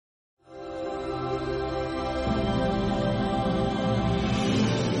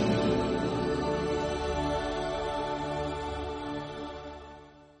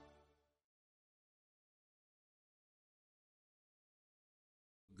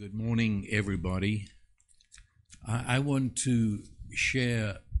Good morning, everybody. I want to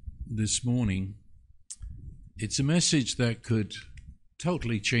share this morning. It's a message that could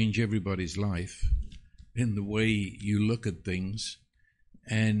totally change everybody's life in the way you look at things.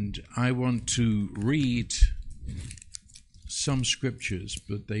 And I want to read some scriptures,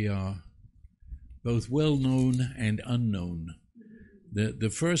 but they are both well-known and unknown.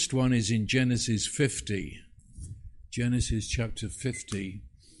 The first one is in Genesis 50. Genesis chapter 50.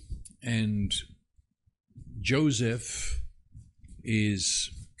 And Joseph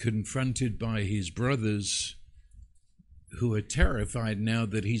is confronted by his brothers who are terrified now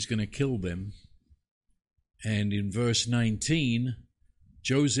that he's going to kill them. And in verse 19,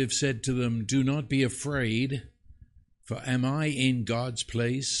 Joseph said to them, "Do not be afraid, for am I in God's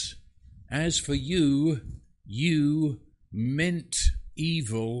place? As for you, you meant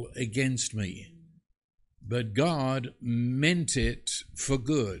evil against me, but God meant it for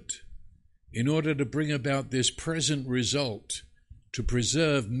good, in order to bring about this present result, to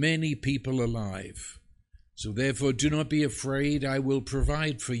preserve many people alive. So therefore do not be afraid, I will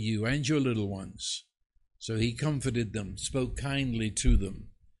provide for you and your little ones." So he comforted them, spoke kindly to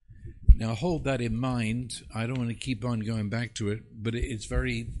them. Now hold that in mind. I don't want to keep on going back to it, but it's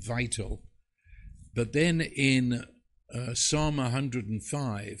very vital. But then in Psalm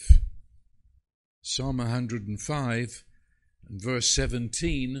 105, verse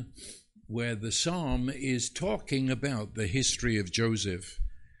 17, where the psalm is talking about the history of Joseph.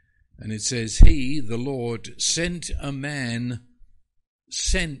 And it says, "He, the Lord, sent a man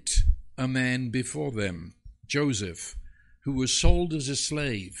before them, Joseph, who was sold as a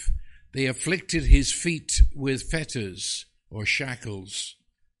slave. They afflicted his feet with fetters or shackles.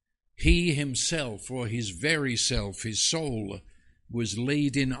 He himself, or his very self, his soul, was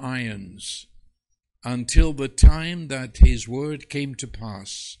laid in irons, until the time that his word came to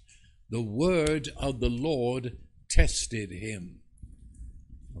pass. The word of the Lord tested him."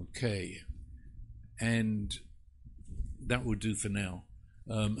 Okay, and that will do for now.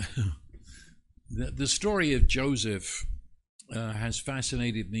 The story of Joseph has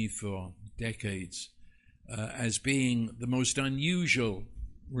fascinated me for decades as being the most unusual,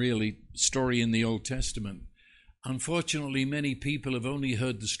 really, story in the Old Testament. Unfortunately, many people have only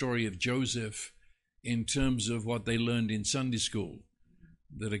heard the story of Joseph in terms of what they learned in Sunday school,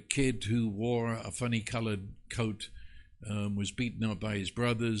 that a kid who wore a funny-colored coat was beaten up by his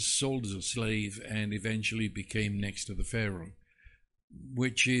brothers, sold as a slave, and eventually became next to the Pharaoh,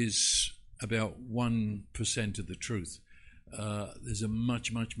 which is about 1% of the truth. There's a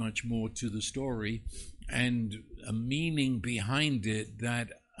much, much, much more to the story and a meaning behind it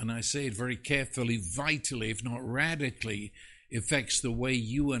that, and I say it very carefully, vitally, if not radically, affects the way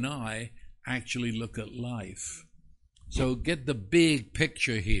you and I actually look at life. So get the big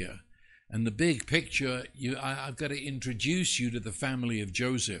picture here. And the big picture, I've got to introduce you to the family of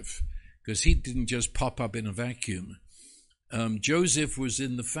Joseph, because he didn't just pop up in a vacuum. Joseph was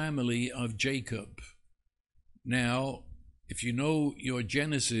in the family of Jacob. Now, if you know your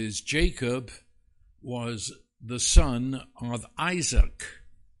Genesis, Jacob was the son of Isaac,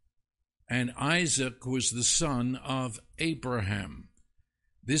 and Isaac was the son of Abraham.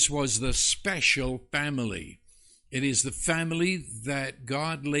 This was the special family. It is the family that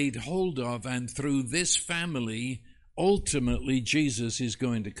God laid hold of, and through this family, ultimately, Jesus is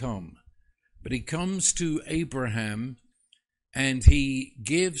going to come. But he comes to Abraham, and he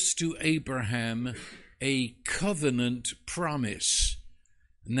gives to Abraham a covenant promise.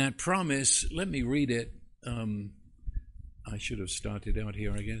 And that promise, let me read it. I should have started out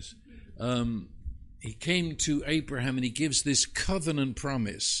here, I guess. He came to Abraham, and he gives this covenant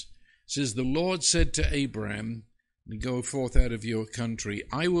promise. It says, "The Lord said to Abraham, go forth out of your country.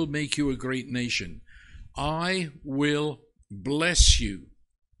 I will make you a great nation. I will bless you.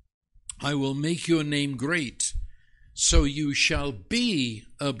 I will make your name great, so you shall be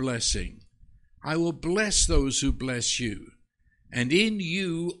a blessing. I will bless those who bless you, and in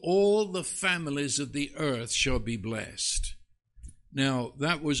you all the families of the earth shall be blessed." Now,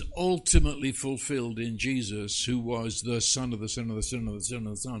 that was ultimately fulfilled in Jesus, who was the son of the son of the son of the son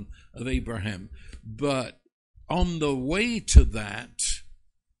of the son of Abraham. But on the way to that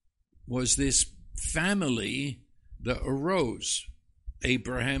was this family that arose.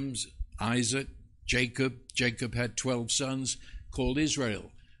 Abraham's, Isaac, Jacob. Jacob had 12 sons called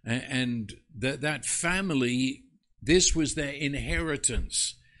Israel. And that family, this was their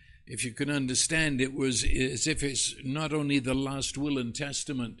inheritance. if you can understand, it was as if it's not only the last will and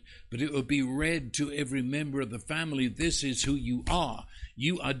testament, but it would be read to every member of the family. This is who you are.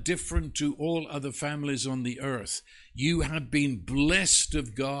 You are different to all other families on the earth. You have been blessed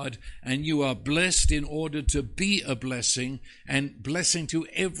of God, and you are blessed in order to be a blessing, and blessing to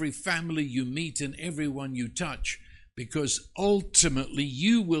every family you meet and everyone you touch, because ultimately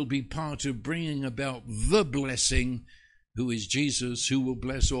you will be part of bringing about the blessing, who is Jesus, who will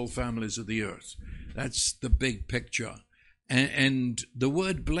bless all families of the earth. That's the big picture. And the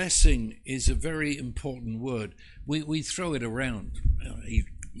word blessing is a very important word. We throw it around.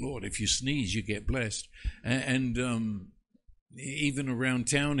 Lord, if you sneeze, you get blessed. And even around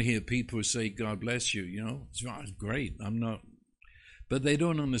town here, people say, God bless you. You know, it's great. I'm not. But they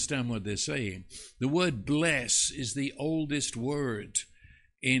don't understand what they're saying. The word bless is the oldest word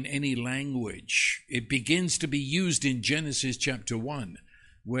in any language. It begins to be used in Genesis chapter 1,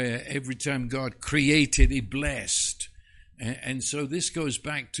 where every time God created, he blessed. And so this goes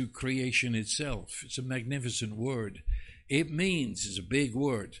back to creation itself. It's a magnificent word. It means, it's a big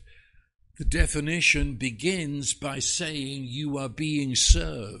word. The definition begins by saying you are being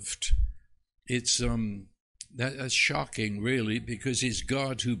served. It's that's shocking, really, because it's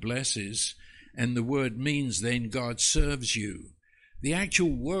God who blesses, and the word means then God serves you. The actual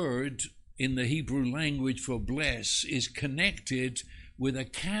word in the Hebrew language for bless is connected with a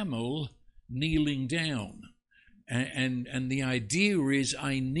camel kneeling down. And the idea is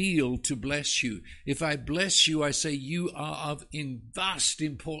I kneel to bless you. If I bless you, I say you are of vast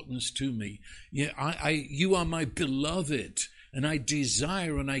importance to me. Yeah, you are my beloved, and I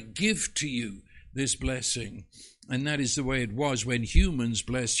desire and I give to you this blessing. And that is the way it was when humans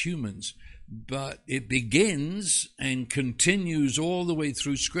blessed humans. But it begins and continues all the way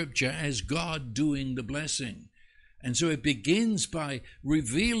through Scripture as God doing the blessing. And so it begins by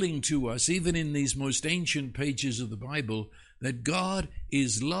revealing to us, even in these most ancient pages of the Bible, that God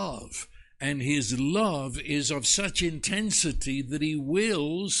is love. And his love is of such intensity that he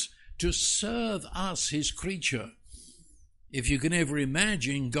wills to serve us, his creature. If you can ever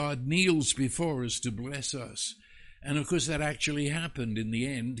imagine, God kneels before us to bless us. And of course that actually happened in the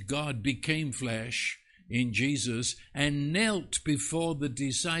end. God became flesh in Jesus and knelt before the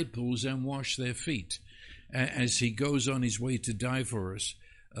disciples and washed their feet as he goes on his way to die for us.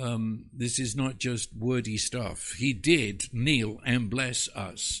 This is not just wordy stuff. He did kneel and bless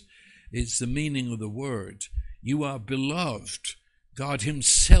us. It's the meaning of the word. You are beloved. God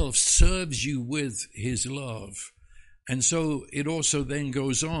himself serves you with his love. And so it also then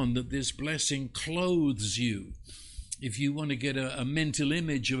goes on that this blessing clothes you. If you want to get a mental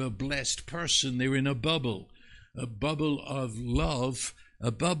image of a blessed person, they're in a bubble of love,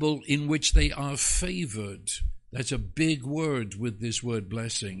 a bubble in which they are favored. That's a big word with this word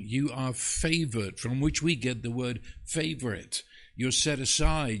blessing. You are favored, from which we get the word favorite. You're set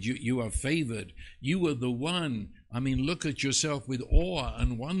aside. You are favored. You are the one. I mean, look at yourself with awe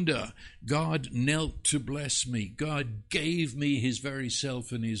and wonder. God knelt to bless me. God gave me his very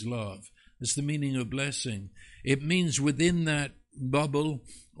self and his love. That's the meaning of blessing. It means within that bubble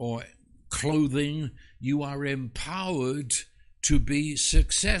or clothing, you are empowered to be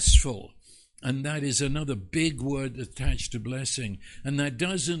successful. And that is another big word attached to blessing. And that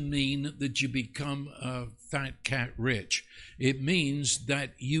doesn't mean that you become a fat cat rich. It means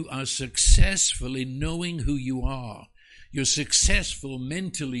that you are successful in knowing who you are. You're successful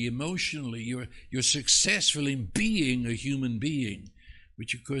mentally, emotionally. You're successful in being a human being,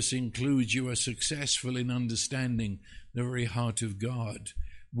 which of course includes you are successful in understanding the very heart of God,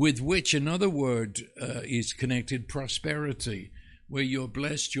 with which another word is connected, prosperity. Where you're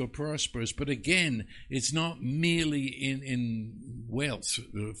blessed, you're prosperous. But again, it's not merely in wealth,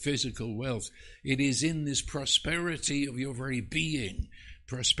 physical wealth. It is in this prosperity of your very being,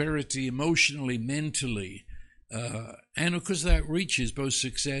 prosperity emotionally, mentally. And of course that reaches, both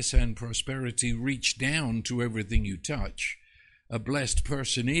success and prosperity reach down to everything you touch. A blessed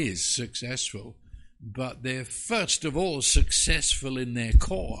person is successful, but they're first of all successful in their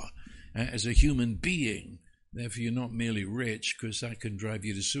core as a human being. Therefore, you're not merely rich, because that can drive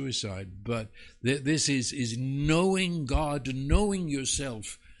you to suicide. But this is knowing God, knowing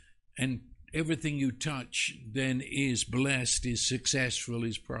yourself, and everything you touch then is blessed, is successful,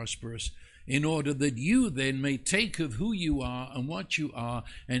 is prosperous, in order that you then may take of who you are and what you are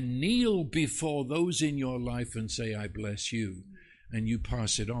and kneel before those in your life and say, I bless you, and you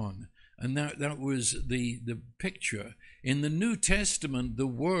pass it on. And that was the picture. In the New Testament, the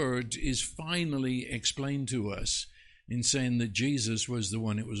word is finally explained to us in saying that Jesus was the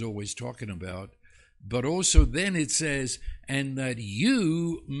one it was always talking about. but also then it says, and that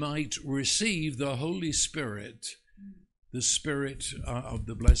you might receive the Holy Spirit, the Spirit of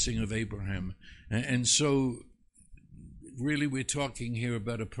the blessing of Abraham. And so really we're talking here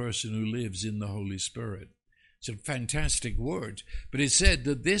about a person who lives in the Holy Spirit. It's a fantastic word. But it said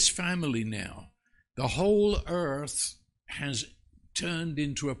that this family now, the whole earth has turned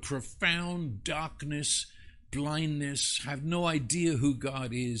into a profound darkness, blindness, have no idea who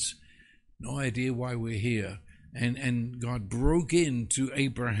God is, no idea why we're here. And God broke into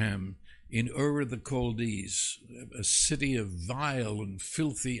Abraham in Ur of the Chaldees, a city of vile and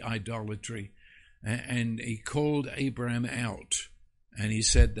filthy idolatry. And he called Abraham out, and he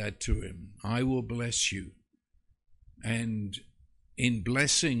said that to him, I will bless you. And in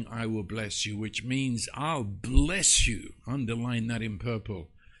blessing, I will bless you, which means I'll bless you. Underline that in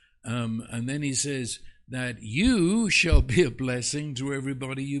purple. And then he says that you shall be a blessing to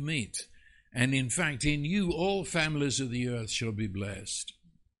everybody you meet. And in fact, in you, all families of the earth shall be blessed.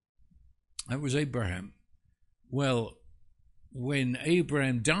 That was Abraham. Well, when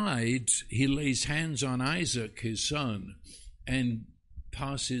Abraham died, he lays hands on Isaac, his son, and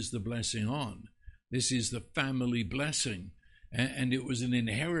passes the blessing on. This is the family blessing. And it was an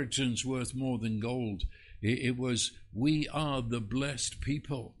inheritance worth more than gold. It was, we are the blessed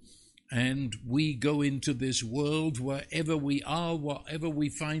people. And we go into this world wherever we are, whatever we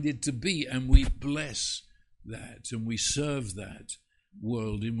find it to be, and we bless that, and we serve that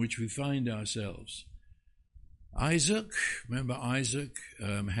world in which we find ourselves. Isaac, remember Isaac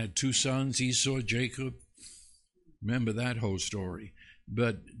had two sons, Esau, Jacob. Remember that whole story.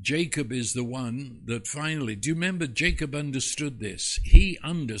 But Jacob is the one that finally, do you remember Jacob understood this? He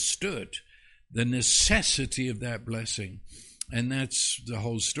understood the necessity of that blessing. And that's the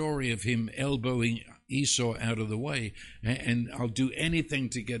whole story of him elbowing Esau out of the way. And I'll do anything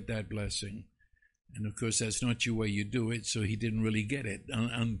to get that blessing. And of course, that's not your way you do it, so he didn't really get it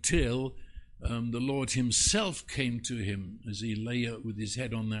until the Lord himself came to him as he lay with his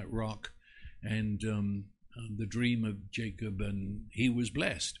head on that rock, and the dream of Jacob, and he was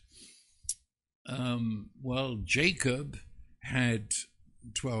blessed. Well, Jacob had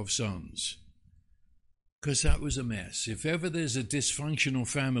 12 sons, because that was a mess. If ever there's a dysfunctional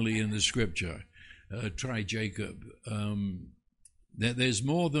family in the scripture, try Jacob. There's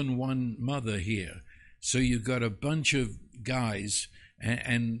more than one mother here. So you've got a bunch of guys,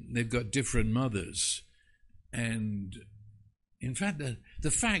 and they've got different mothers. And in fact,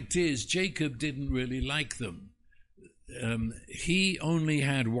 the fact is, Jacob didn't really like them. He only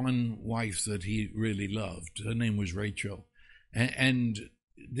had one wife that he really loved. Her name was Rachel. And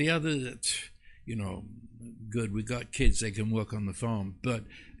the other, good, we got kids, they can work on the farm. But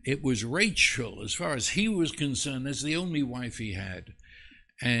it was Rachel, as far as he was concerned, that's the only wife he had.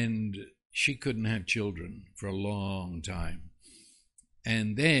 And she couldn't have children for a long time.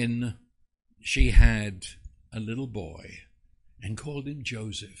 And then she had a little boy and called him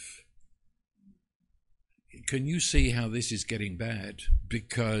Joseph. Can you see how this is getting bad?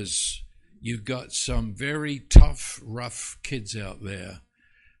 Because you've got some very tough, rough kids out there.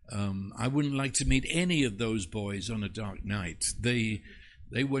 I wouldn't like to meet any of those boys on a dark night. They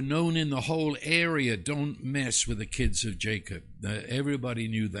were known in the whole area, don't mess with the kids of Jacob. Everybody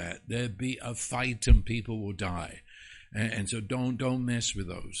knew that. There'd be a fight and people will die. And so don't mess with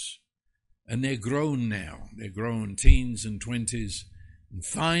those. And they're grown now. They're grown, teens and 20s. And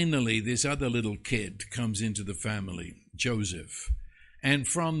finally, this other little kid comes into the family, Joseph. And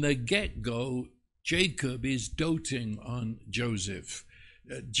from the get-go, Jacob is doting on Joseph.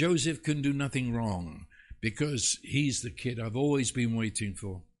 Joseph can do nothing wrong because he's the kid I've always been waiting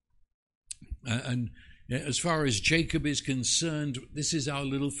for. And as far as Jacob is concerned, this is our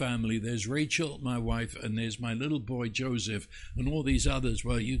little family. There's Rachel, my wife, and there's my little boy Joseph, and all these others.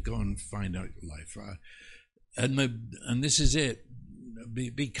 Well, you go and find out life. And this is it.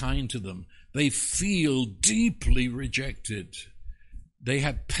 Be kind to them. They feel deeply rejected. They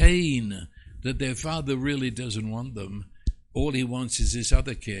have pain that their father really doesn't want them. All he wants is this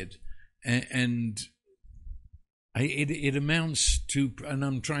other kid. And it amounts to, and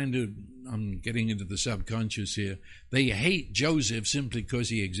I'm getting into the subconscious here, they hate Joseph simply because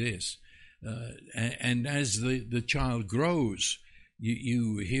he exists. And as the child grows,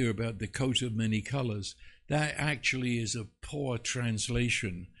 you hear about the coat of many colors. That actually is a poor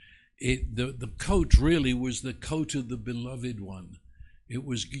translation. The coat really was the coat of the beloved one. It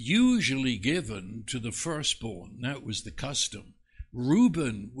was usually given to the firstborn. That was the custom.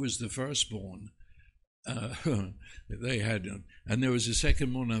 Reuben was the firstborn. They had, and there was a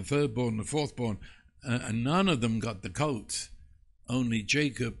secondborn, a thirdborn, a fourthborn, and none of them got the coat. Only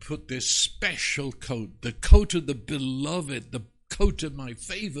Jacob put this special coat, the coat of the beloved, the coat of my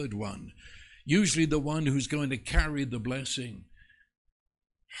favored one, usually the one who's going to carry the blessing.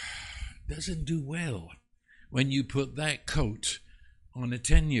 Doesn't do well when you put that coat on a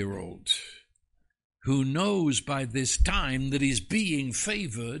 10-year-old who knows by this time that he's being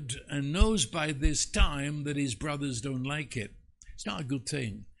favored and knows by this time that his brothers don't like it. It's not a good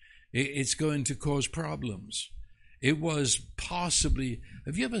thing. It's going to cause problems. It was possibly,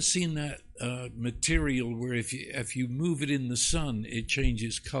 have you ever seen that material where if you move it in the sun, it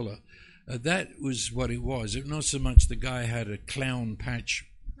changes color? That was what it was. It was not so much the guy had a clown patch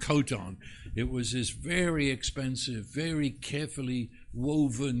coat on. It was this very expensive, very carefully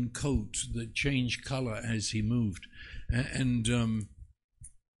woven coat that changed color as he moved.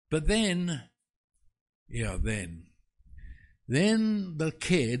 But then the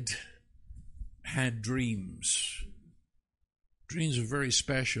kid had dreams. Dreams were very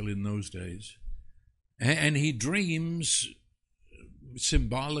special in those days. And he dreams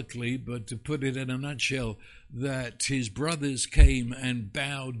symbolically, but to put it in a nutshell, that his brothers came and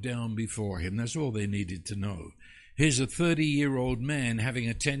bowed down before him. That's all they needed to know. Here's a 30-year-old man having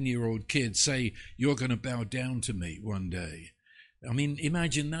a 10-year-old kid say, "You're going to bow down to me one day." I mean,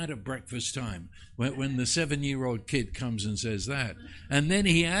 imagine that at breakfast time, when the 7-year-old kid comes and says that. And then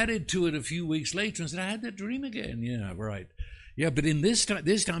he added to it a few weeks later and said, "I had that dream again." Yeah, right. Yeah, but in this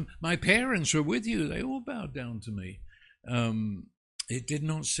time, my parents were with you. They all bowed down to me. It did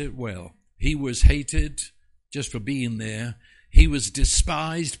not sit well. He was hated just for being there. He was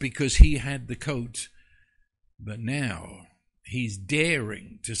despised because he had the coat. But now he's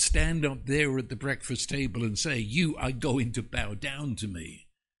daring to stand up there at the breakfast table and say, "You are going to bow down to me."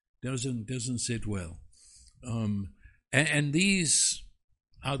 Doesn't sit well. And these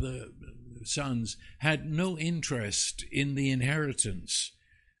other sons had no interest in the inheritance.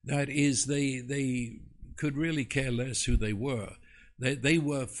 That is, they could really care less who they were. They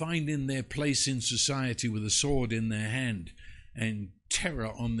were finding their place in society with a sword in their hand and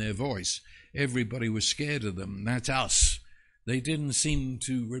terror on their voice. Everybody was scared of them. That's us. They didn't seem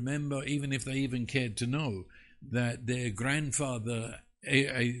to remember, even if they even cared to know, that their grandfather,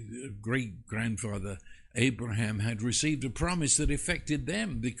 a great-grandfather, Abraham, had received a promise that affected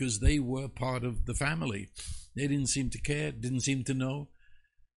them because they were part of the family. They didn't seem to care, didn't seem to know.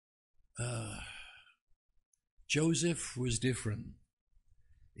 Joseph was different.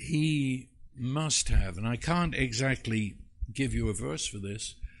 He must have, and I can't exactly give you a verse for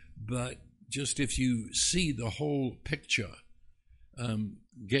this, but just if you see the whole picture,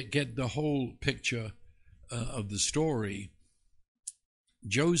 get the whole picture of the story,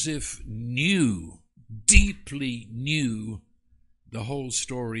 Joseph deeply knew the whole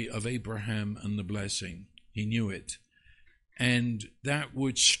story of Abraham and the blessing. He knew it. And that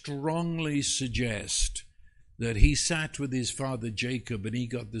would strongly suggest that he sat with his father Jacob and he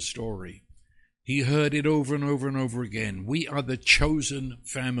got the story. He heard it over and over and over again. We are the chosen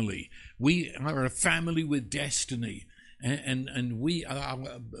family. We are a family with destiny. And we,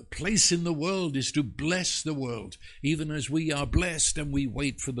 our place in the world is to bless the world, even as we are blessed and we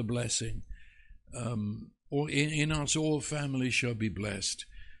wait for the blessing. Or in us all families shall be blessed.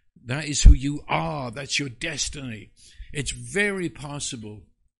 That is who you are. That's your destiny. It's very possible.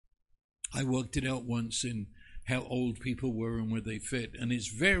 I worked it out once in how old people were and where they fit. And it's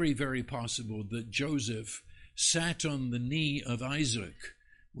very, very possible that Joseph sat on the knee of Isaac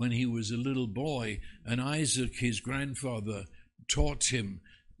when he was a little boy, and Isaac, his grandfather, taught him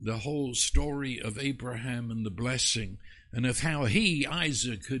the whole story of Abraham and the blessing, and of how he,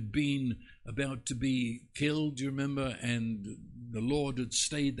 Isaac, had been about to be killed, you remember, and the Lord had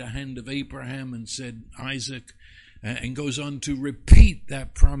stayed the hand of Abraham and said, "Isaac," and goes on to repeat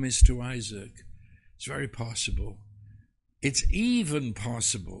that promise to Isaac. It's very possible. It's even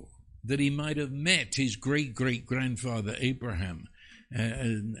possible that he might have met his great-great-grandfather Abraham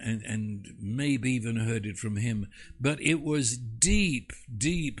and maybe even heard it from him. But it was deep,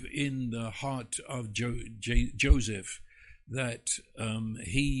 deep in the heart of Joseph that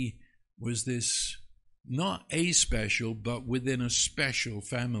he was this, not a special, but within a special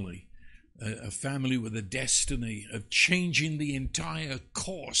family, a family with a destiny of changing the entire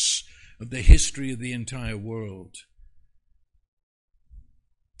course of the history of the entire world.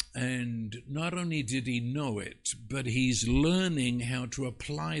 And not only did he know it, but he's learning how to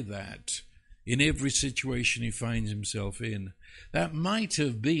apply that in every situation he finds himself in. That might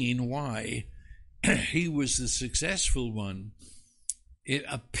have been why he was the successful one. It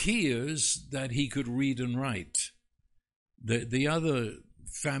appears that he could read and write. The other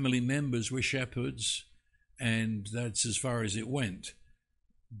family members were shepherds, and that's as far as it went.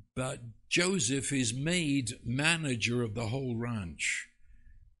 But Joseph is made manager of the whole ranch,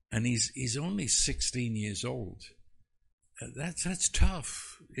 and he's only 16 years old. That's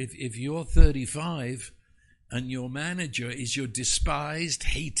tough. If you're 35 and your manager is your despised,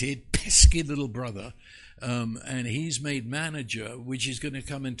 hated, pesky little brother, and he's made manager, which is going to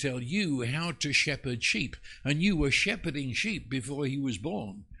come and tell you how to shepherd sheep, and you were shepherding sheep before he was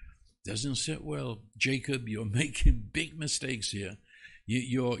born. Doesn't sit well. Jacob, you're making big mistakes here.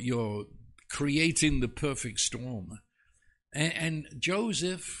 You're creating the perfect storm. And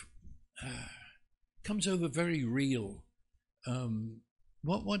Joseph comes over very real.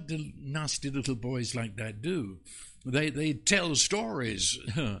 What do nasty little boys like that do? They tell stories.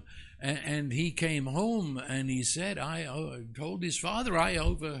 And he came home and he said, I told his father, I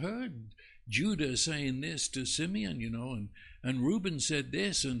overheard Judah saying this to Simeon, and Reuben said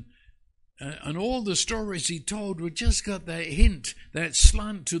this, and all the stories he told were just got that hint, that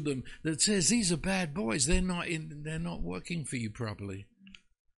slant to them that says these are bad boys. They're not working for you properly.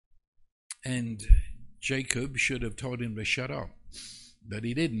 And Jacob should have told him to shut up, but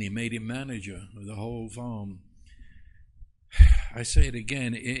he didn't. He made him manager of the whole farm. I say it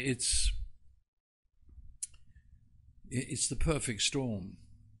again, it's the perfect storm.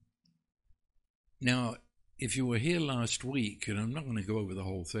 Now, if you were here last week, and I'm not going to go over the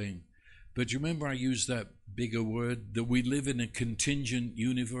whole thing, but you remember I used that bigger word, that we live in a contingent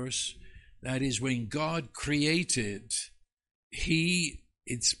universe? That is, when God created,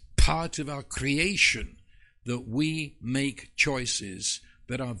 it's part of our creation that we make choices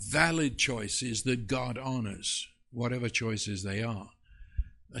that are valid choices that God honors, whatever choices they are.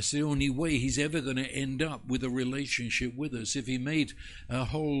 That's the only way he's ever going to end up with a relationship with us. If he made a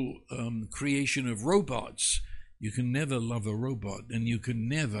whole creation of robots, you can never love a robot, and you can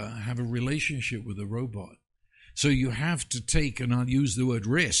never have a relationship with a robot. So you have to take, and I'll use the word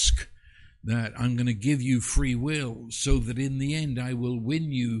risk, that I'm going to give you free will so that in the end I will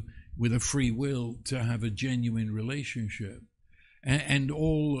win you with a free will to have a genuine relationship. And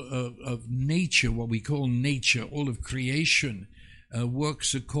all of nature, what we call nature, all of creation,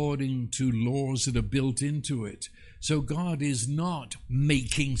 works according to laws that are built into it. So God is not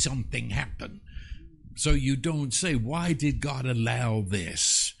making something happen. So you don't say, why did God allow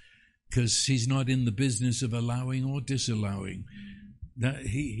this? Because he's not in the business of allowing or disallowing. That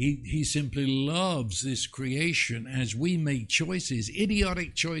he simply loves this creation as we make choices,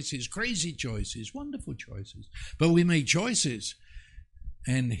 idiotic choices, crazy choices, wonderful choices. But we make choices.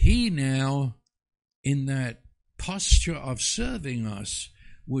 And he now, in that posture of serving us,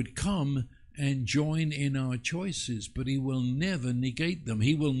 would come and join in our choices, but he will never negate them.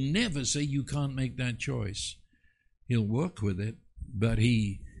 He will never say you can't make that choice. He'll work with it, but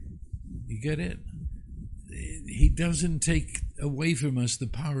you get it? He doesn't take away from us the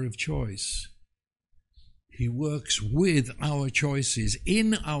power of choice. He works with our choices,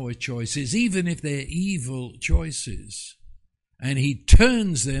 in our choices, even if they're evil choices. And he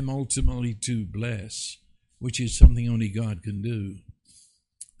turns them ultimately to bless, which is something only God can do.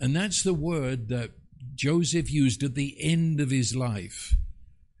 And that's the word that Joseph used at the end of his life.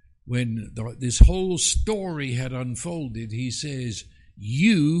 When this whole story had unfolded, he says,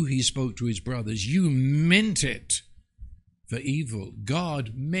 he spoke to his brothers, you meant it for evil.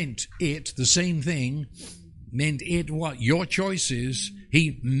 God meant it, the same thing, meant it what? Your choices,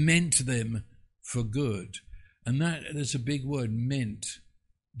 he meant them for good. And that's a big word, meant.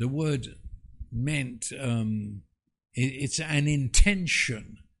 The word meant, it's an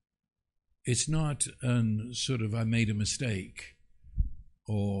intention. It's not sort of, I made a mistake,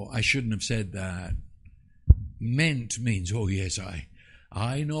 or I shouldn't have said that. Meant means, oh yes,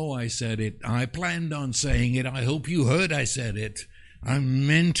 I know I said it. I planned on saying it. I hope you heard I said it. I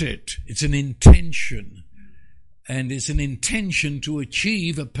meant it. It's an intention. And it's an intention to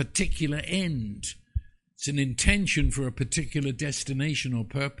achieve a particular end. It's an intention for a particular destination or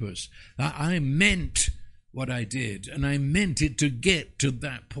purpose. I meant what I did, and I meant it to get to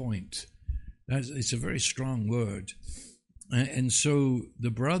that point. It's a very strong word. And so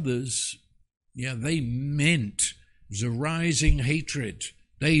the brothers, they meant. It was a rising hatred.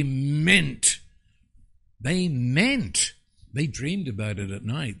 They meant. They dreamed about it at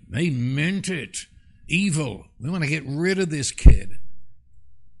night. They meant it. Evil. We want to get rid of this kid.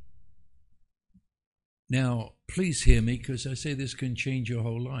 Now, please hear me, because I say this can change your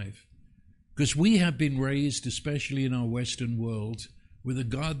whole life. Because we have been raised, especially in our Western world, with a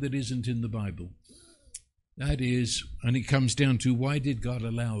God that isn't in the Bible. That is, and it comes down to, why did God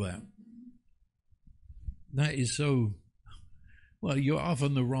allow that? That is so, well, you're off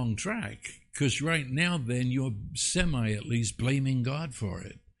on the wrong track. Because right now, then, you're at least blaming God for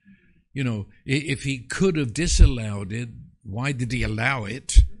it. You know, if he could have disallowed it, why did he allow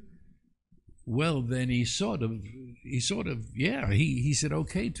it? Well, then he sort of, he said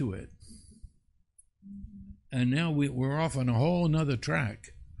okay to it. And now we're off on a whole nother track.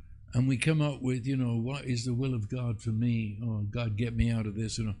 And we come up with, what is the will of God for me? Oh, God, get me out of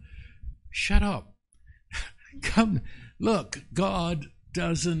this. Shut up. Look, God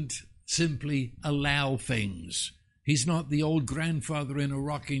doesn't simply allow things. He's not the old grandfather in a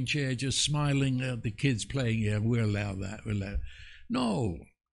rocking chair just smiling at the kids playing. Yeah, we'll allow that. No.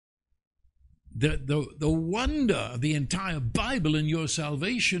 The wonder of the entire Bible and your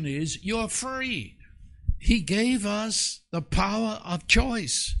salvation is you're free. He gave us the power of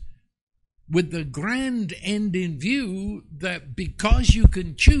choice with the grand end in view that because you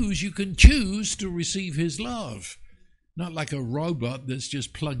can choose to receive his love. Not like a robot that's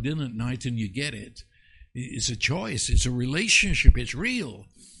just plugged in at night and you get it. It's a choice. It's a relationship. It's real.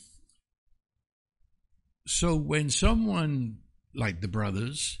 So when someone like the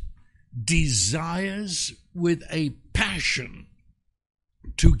brothers desires with a passion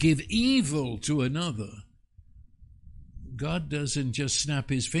to give evil to another, God doesn't just snap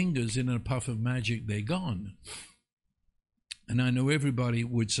his fingers in a puff of magic, they're gone. And I know everybody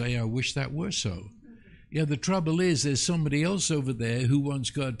would say, I wish that were so. Yeah, the trouble is there's somebody else over there who wants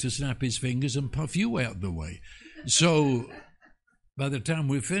God to snap his fingers and puff you out the way. So by the time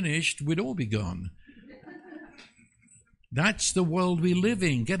we're finished, we'd all be gone. That's the world we live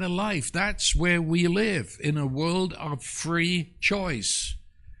in. Get a life. That's where we live, in a world of free choice.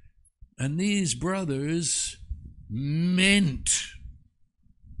 And these brothers meant,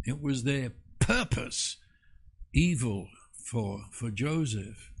 it was their purpose, evil for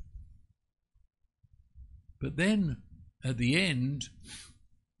Joseph. But then, at the end,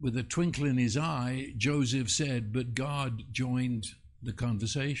 with a twinkle in his eye, Joseph said, but God joined the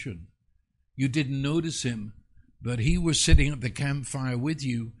conversation. You didn't notice him, but he was sitting at the campfire with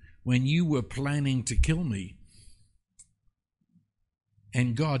you when you were planning to kill me.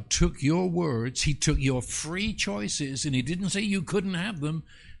 And God took your words, he took your free choices, and he didn't say you couldn't have them.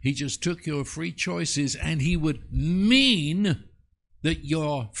 He just took your free choices, and he would mean that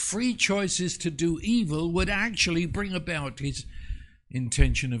your free choices to do evil would actually bring about his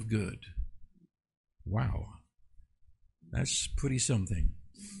intention of good. Wow. That's pretty something.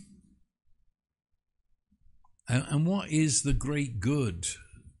 And what is the great good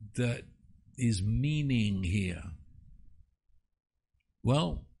that is meaning here?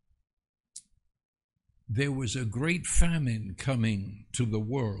 Well, there was a great famine coming to the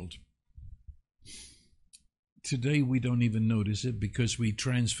world. Today we don't even notice it because we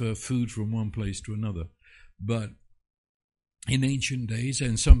transfer food from one place to another. But in ancient days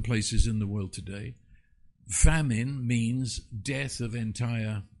and some places in the world today, famine means death of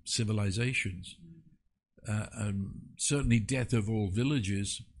entire civilizations. Certainly death of all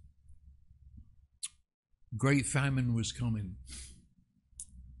villages. Great famine was coming.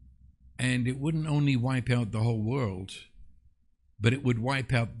 And it wouldn't only wipe out the whole world, but it would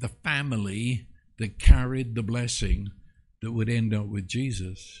wipe out the family that carried the blessing that would end up with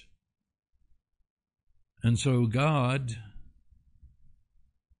Jesus. And so God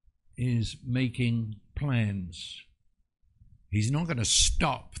is making plans. He's not going to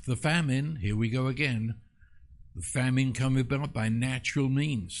stop the famine. Here we go again. The famine come about by natural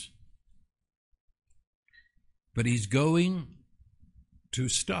means. But he's going to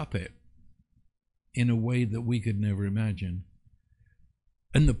stop it in a way that we could never imagine.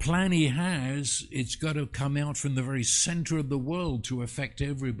 And the plan he has, it's got to come out from the very center of the world to affect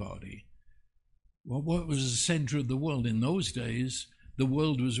everybody. Well, what was the center of the world? In those days, the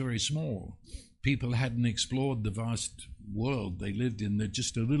world was very small. People hadn't explored the vast world. They lived in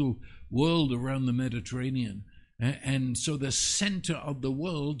just a little world around the Mediterranean. And so the center of the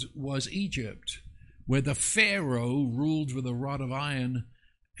world was Egypt, where the Pharaoh ruled with a rod of iron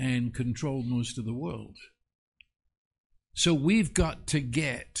and controlled most of the world. So we've got to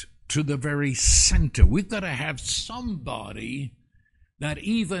get to the very center. We've got to have somebody that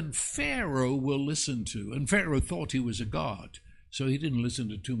even Pharaoh will listen to. And Pharaoh thought he was a god, so he didn't listen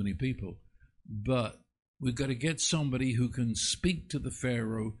to too many people. But we've got to get somebody who can speak to the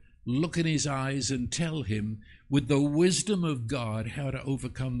Pharaoh, look in his eyes and tell him with the wisdom of God how to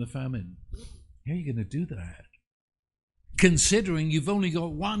overcome the famine. How are you going to do that? Considering you've only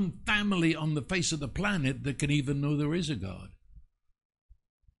got one family on the face of the planet that can even know there is a God.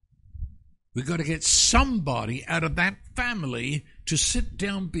 We've got to get somebody out of that family to sit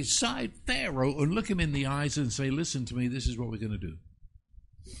down beside Pharaoh and look him in the eyes and say, listen to me, this is what we're going to do.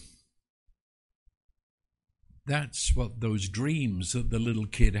 that's what those dreams that the little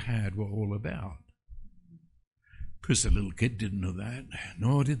kid had were all about. Because the little kid didn't know that,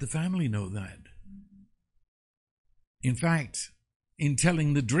 nor did the family know that. In fact, in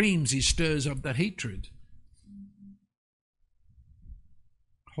telling the dreams, he stirs up the hatred.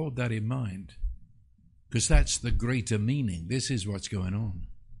 Hold that in mind, because that's the greater meaning. This is what's going on.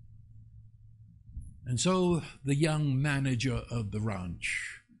 And so the young manager of the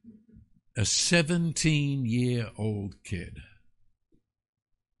ranch, a 17-year-old kid,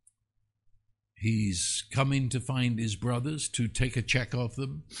 he's coming to find his brothers to take a check off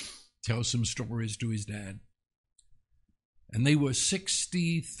them, tell some stories to his dad. And they were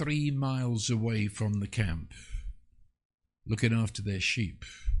 63 miles away from the camp, looking after their sheep.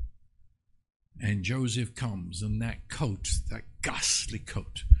 And Joseph comes, and that coat, that ghastly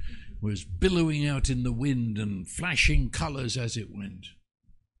coat, was billowing out in the wind and flashing colors as it went.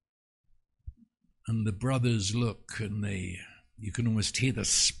 And the brothers look, and you can almost hear the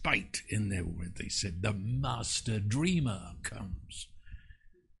spite in their word. They said, "The master dreamer comes."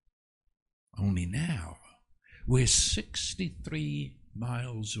 Only now, we're 63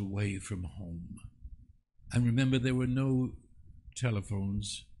 miles away from home. And remember, there were no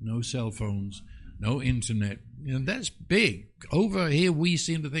telephones, no cell phones, no internet. That's big. Over here, we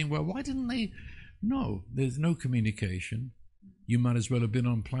seem to think, well, why didn't they? No, there's no communication. You might as well have been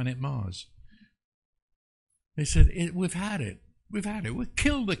on planet Mars. They said, we've had it. We've had it. We'll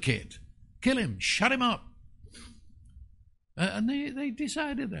kill the kid. Kill him. Shut him up. And they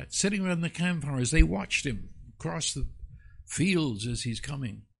decided that. Sitting around the campfires, they watched him across the fields as he's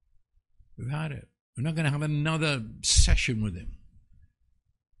coming. We've had it. We're not going to have another session with him.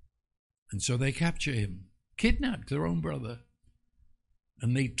 And so they capture him, kidnapped their own brother.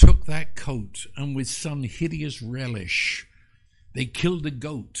 And they took that coat, and with some hideous relish, they killed a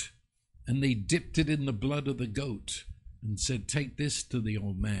goat, and they dipped it in the blood of the goat and said, "Take this to the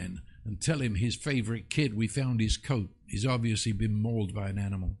old man and tell him his favorite kid, we found his coat. He's obviously been mauled by an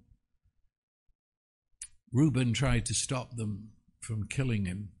animal." Reuben tried to stop them from killing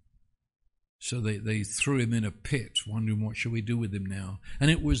him. So they threw him in a pit, wondering, what shall we do with him now? And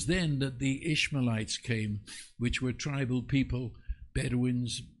it was then that the Ishmaelites came, which were tribal people,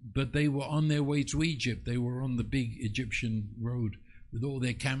 Bedouins, but they were on their way to Egypt. They were on the big Egyptian road with all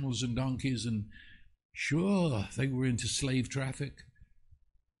their camels and donkeys, and sure, they were into slave traffic.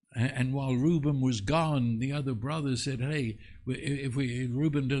 And while Reuben was gone, the other brothers said, "Hey, if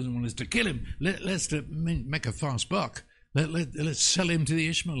Reuben doesn't want us to kill him, let's make a fast buck. Let's sell him to the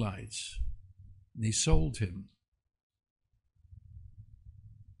Ishmaelites." And they sold him.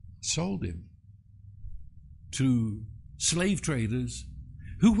 Sold him to slave traders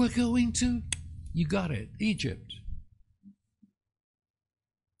who were going to, you got it, Egypt.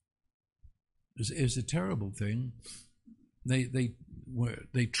 It was a terrible thing. They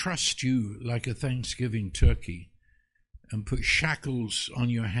trust you like a Thanksgiving turkey and put shackles on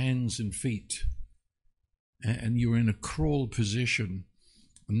your hands and feet, and you're in a crawl position,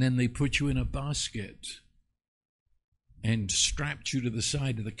 and then they put you in a basket and strapped you to the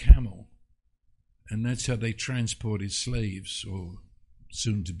side of the camel, and that's how they transported slaves, or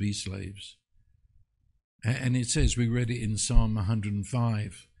soon-to-be slaves. And it says, we read it in Psalm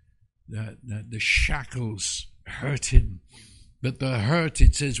 105, that the shackles hurt him, but the hurt,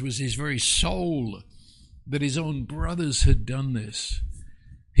 it says, was his very soul, that his own brothers had done this.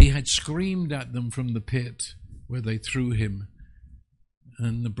 He had screamed at them from the pit where they threw him,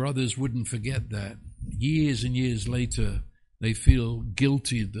 and the brothers wouldn't forget that. Years and years later, they feel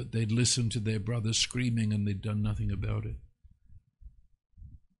guilty that they'd listened to their brother screaming and they'd done nothing about it.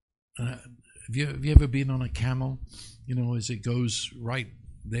 Have you ever been on a camel, as it goes right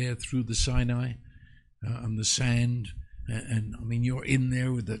there through the Sinai on the sand? And I mean, you're in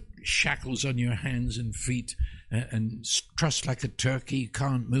there with the shackles on your hands and feet and trussed like a turkey, you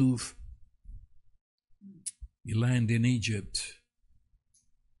can't move. You land in Egypt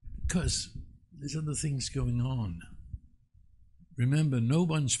because there's other things going on. Remember, no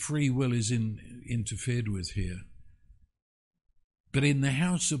one's free will is interfered with here. But in the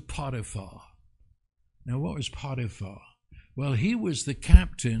house of Potiphar, now what was Potiphar? Well, he was the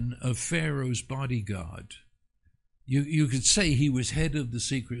captain of Pharaoh's bodyguard. You could say he was head of the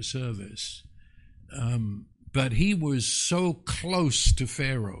Secret Service, but he was so close to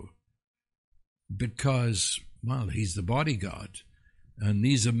Pharaoh because, well, he's the bodyguard. And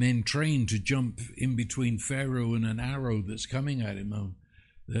these are men trained to jump in between Pharaoh and an arrow that's coming at him.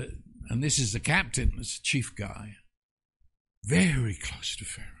 And this is the captain, this chief guy, very close to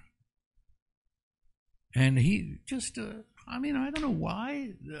Pharaoh. And he just, I don't know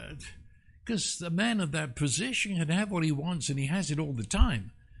why. because the man of that position can have what he wants, and he has it all the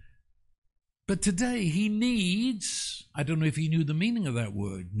time. But today he needs, I don't know if he knew the meaning of that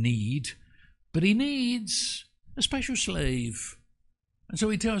word, need, but he needs a special slave. And so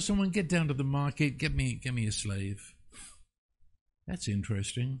he tells someone, get down to the market, get me a slave. That's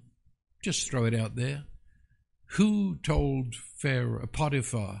interesting. Just throw it out there. Who told Pharaoh,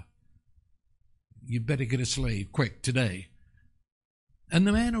 Potiphar, you better get a slave, quick, today? And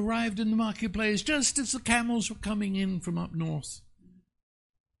the man arrived in the marketplace just as the camels were coming in from up north.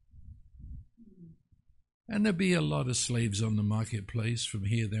 And there'd be a lot of slaves on the marketplace from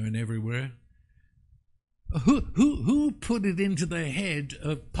here, there, and everywhere. Who put it into the head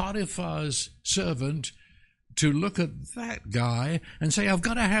of Potiphar's servant to look at that guy and say, I've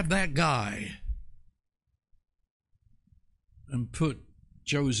got to have that guy, and put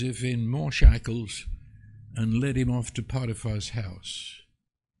Joseph in more shackles and led him off to Potiphar's house?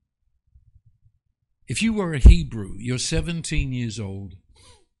 If you were a Hebrew, you're 17 years old,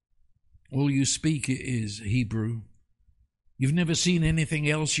 all you speak is Hebrew. You've never seen anything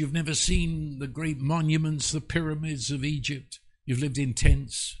else. You've never seen the great monuments, the pyramids of Egypt. You've lived in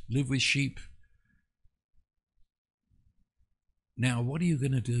tents, lived with sheep. Now, what are you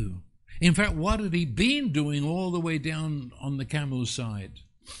going to do? In fact, what had he been doing all the way down on the camel's side?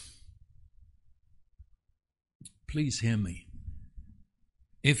 Please hear me.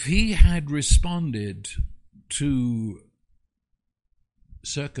 If he had responded to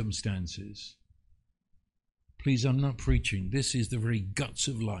circumstances, please, I'm not preaching. This is the very guts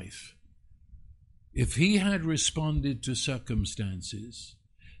of life. If he had responded to circumstances,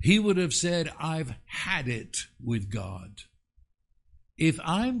 he would have said, I've had it with God. If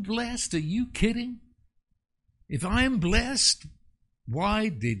I'm blessed, are you kidding? If I'm blessed, why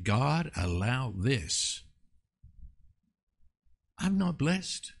did God allow this? I'm not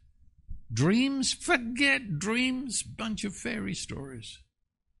blessed. Dreams? Forget dreams. Bunch of fairy stories.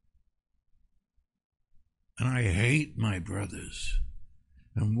 And I hate my brothers.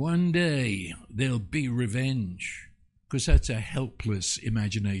 And one day there'll be revenge, because that's a helpless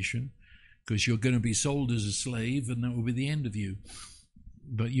imagination, because you're going to be sold as a slave and that will be the end of you.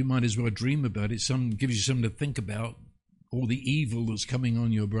 But you might as well dream about it. Gives you something to think about, all the evil that's coming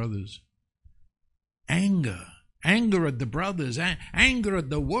on your brothers. Anger at the brothers, anger at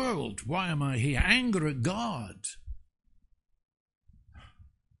the world. Why am I here? Anger at God.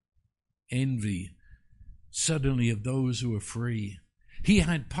 Envy suddenly of those who are free. He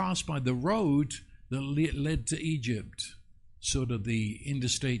had passed by the road that led to Egypt, sort of the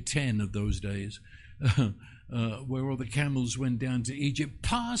Interstate 10 of those days, where all the camels went down to Egypt,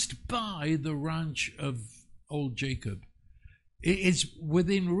 passed by the ranch of old Jacob. It's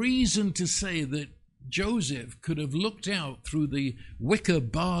within reason to say that Joseph could have looked out through the wicker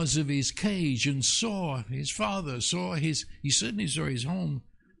bars of his cage and saw his father, he certainly saw his home.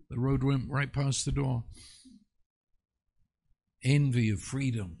 The road went right past the door. Envy of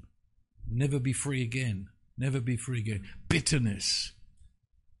freedom. Never be free again. Never be free again. Bitterness.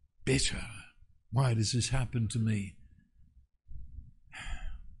 Bitter. Why does this happen to me?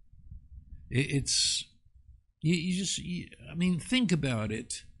 Think about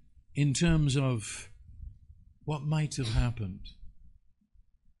it in terms of what might have happened.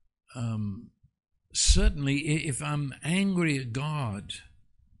 Certainly, if I'm angry at God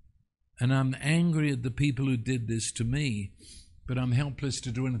and I'm angry at the people who did this to me, but I'm helpless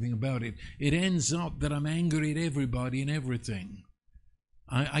to do anything about it, it ends up that I'm angry at everybody and everything.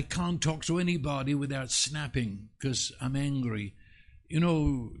 I can't talk to anybody without snapping because I'm angry. You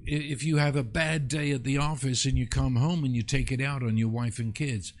know, if you have a bad day at the office and you come home and you take it out on your wife and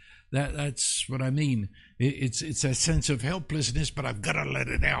kids, that's what I mean. It's a sense of helplessness, but I've got to let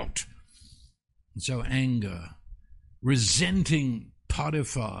it out. And so anger, resenting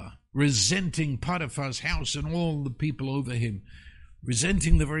Potiphar's house and all the people over him,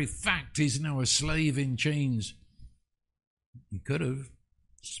 resenting the very fact he's now a slave in chains. He could have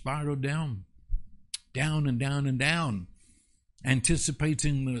spiraled down and down and down,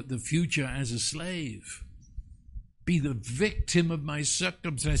 anticipating the future as a slave. Be the victim of my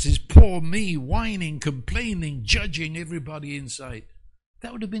circumstances. Poor me, whining, complaining, judging everybody in sight.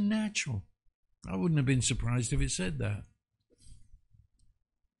 That would have been natural. I wouldn't have been surprised if it said that.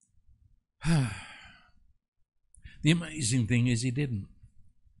 The amazing thing is he didn't.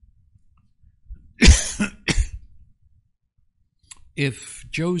 If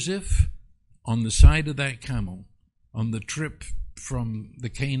Joseph, on the side of that camel, on the trip from the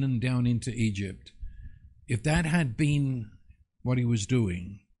Canaan down into Egypt, if that had been what he was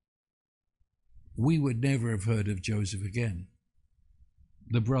doing, we would never have heard of Joseph again.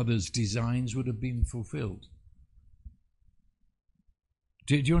 the brothers' designs would have been fulfilled.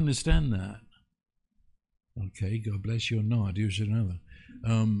 Do you understand that? Okay, God bless your nod. Here's another.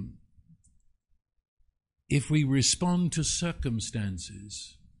 If we respond to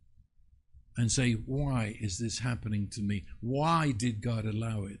circumstances and say, why is this happening to me? Why did God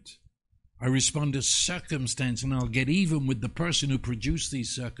allow it? I respond to circumstance and I'll get even with the person who produced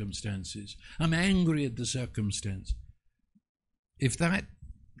these circumstances. I'm angry at the circumstance. If that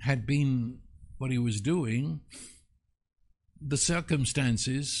had been what he was doing, the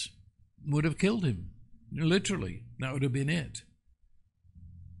circumstances would have killed him. Literally, that would have been it.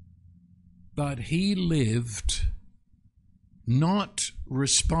 But he lived not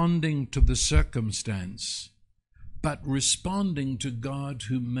responding to the circumstance, but responding to God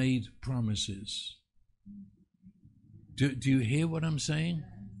who made promises. Do you hear what I'm saying?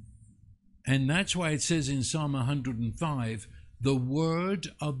 And that's why it says in Psalm 105, the word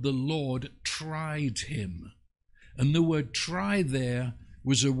of the Lord tried him. And the word try there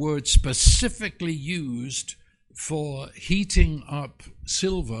was a word specifically used for heating up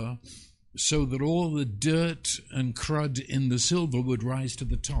silver so that all the dirt and crud in the silver would rise to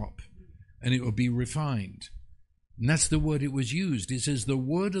the top and it would be refined. And that's the word it was used. It says the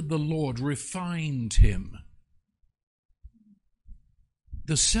word of the Lord refined him.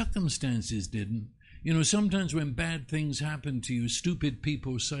 The circumstances didn't. You know, sometimes when bad things happen to you, stupid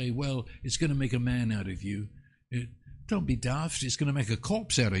people say, well, it's going to make a man out of you. Don't be daft. It's going to make a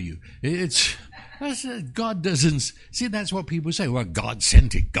corpse out of you. God doesn't. See, that's what people say. Well, God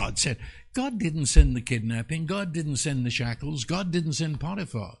sent it. God didn't send the kidnapping. God didn't send the shackles. God didn't send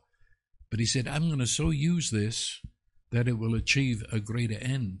Potiphar. But he said, I'm going to so use this that it will achieve a greater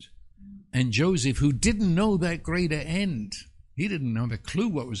end. And Joseph, who didn't know that greater end, he didn't have a clue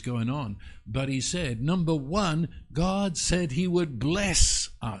what was going on. But he said, number one, God said he would bless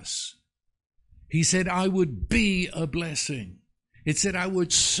us. He said, I would be a blessing. It said, I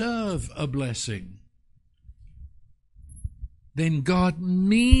would serve a blessing. Then God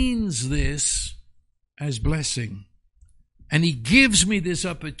means this as blessing. And he gives me this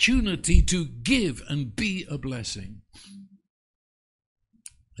opportunity to give and be a blessing.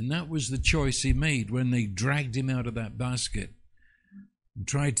 And that was the choice he made when they dragged him out of that basket and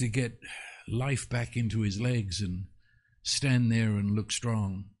tried to get life back into his legs and stand there and look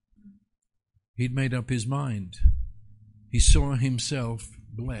strong. He'd made up his mind. He saw himself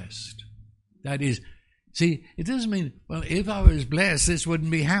blessed. That is, see, it doesn't mean, well, if I was blessed, this wouldn't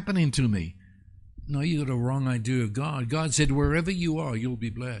be happening to me. No, you got a wrong idea of God. God said, wherever you are, you'll be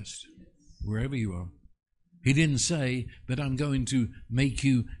blessed. Wherever you are. He didn't say that I'm going to make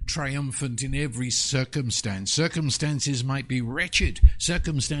you triumphant in every circumstance. Circumstances might be wretched.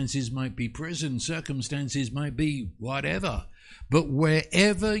 Circumstances might be prison. Circumstances might be whatever. But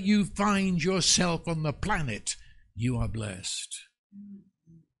wherever you find yourself on the planet, you are blessed.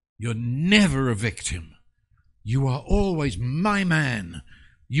 You're never a victim. You are always my man.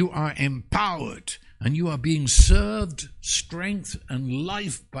 You are empowered and you are being served strength and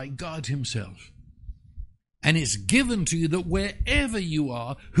life by God himself. And it's given to you that wherever you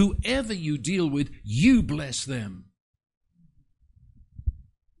are, whoever you deal with, you bless them.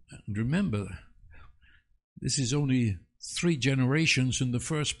 And remember, this is only 3 generations from the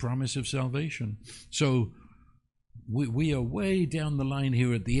first promise of salvation. So we are way down the line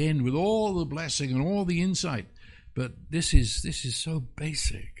here at the end with all the blessing and all the insight. But this is so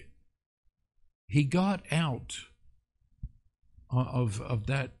basic. He got out of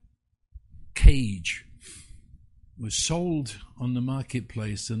that cage, was sold on the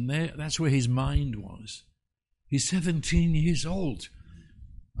marketplace, and that's where his mind was. He's 17 years old.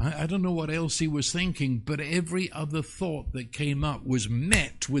 I don't know what else he was thinking, but every other thought that came up was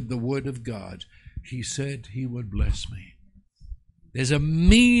met with the word of God. He said he would bless me. There's a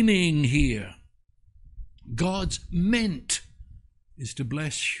meaning here. God's meant is to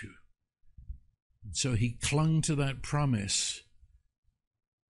bless you. And so he clung to that promise.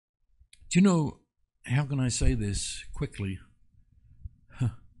 Do you know, how can I say this quickly?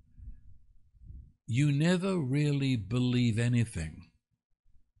 You never really believe anything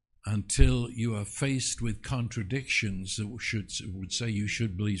until you are faced with contradictions that would say you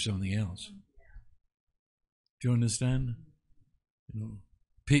should believe something else. Do you understand? You know,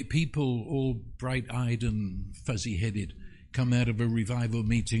 people all bright-eyed and fuzzy-headed come out of a revival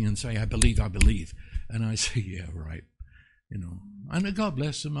meeting and say, I believe. And I say, yeah, right. You know, and God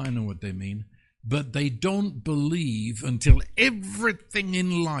bless them, I know what they mean. But they don't believe until everything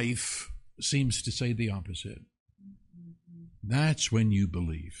in life seems to say the opposite. That's when you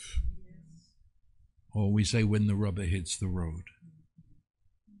believe. Or we say when the rubber hits the road.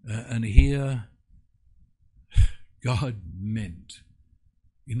 And here, God meant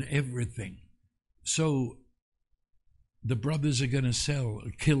in everything. So the brothers are going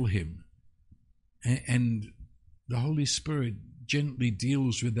to kill him. And the Holy Spirit gently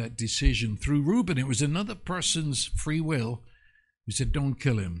deals with that decision through Reuben. It was another person's free will who said, don't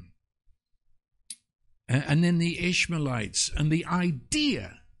kill him. And then the Ishmaelites, and the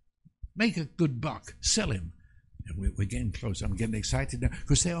idea, make a good buck, sell him. And we're getting close. I'm getting excited now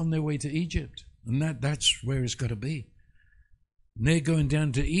because they're on their way to Egypt. And that's where it's got to be. And they're going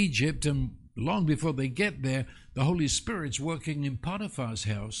down to Egypt, and long before they get there, the Holy Spirit's working in Potiphar's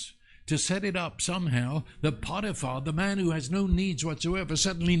house to set it up somehow that Potiphar, the man who has no needs whatsoever,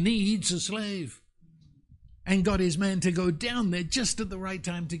 suddenly needs a slave. And got his man to go down there just at the right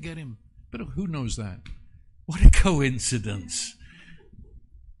time to get him. But who knows that? What a coincidence.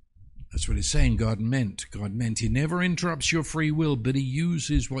 That's what he's saying God meant. God meant. He never interrupts your free will, but he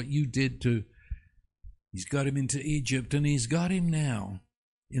uses what you did to. He's got him into Egypt, and he's got him now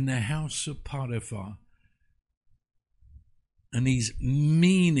in the house of Potiphar. And he's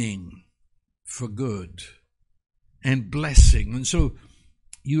meaning for good and blessing. And so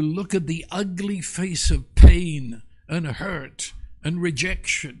you look at the ugly face of pain and hurt and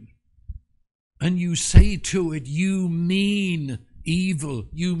rejection, and you say to it, you mean evil,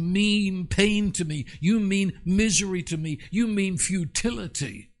 you mean pain to me, you mean misery to me, you mean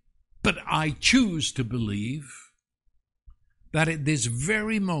futility. But I choose to believe that at this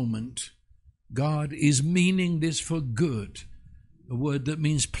very moment, God is meaning this for good, a word that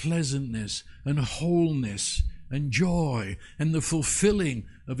means pleasantness and wholeness and joy, and the fulfilling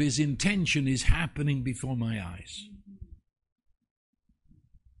of his intention is happening before my eyes.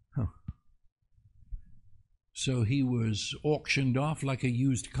 So he was auctioned off like a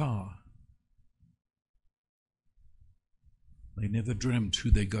used car. They never dreamt who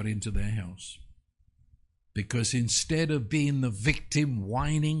they got into their house. Because instead of being the victim,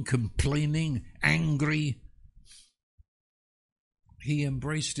 whining, complaining, angry, he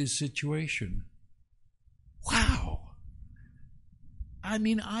embraced his situation. Wow! I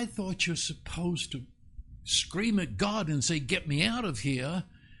mean, I thought you're supposed to scream at God and say, get me out of here,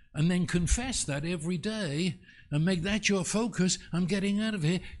 and then confess that every day and make that your focus. I'm getting out of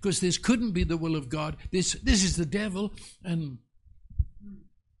here because this couldn't be the will of God. This is the devil. And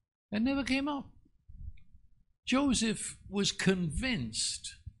that never came up. Joseph was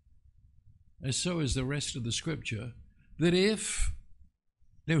convinced, as so is the rest of the scripture, that if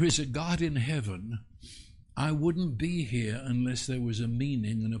there is a God in heaven, I wouldn't be here unless there was a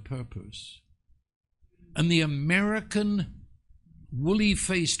meaning and a purpose. And the American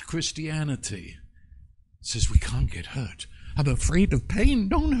woolly-faced Christianity says we can't get hurt. I'm afraid of pain.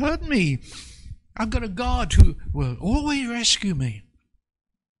 Don't hurt me. I've got a God who will always rescue me.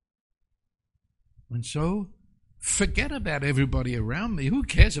 And so, forget about everybody around me. Who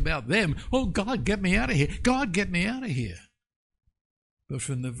cares about them? Oh, God, get me out of here. God, get me out of here. But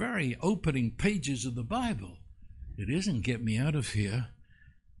from the very opening pages of the Bible, it isn't get me out of here.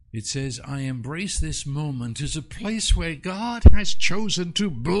 It says, I embrace this moment as a place where God has chosen to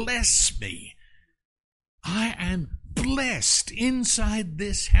bless me. I am blessed inside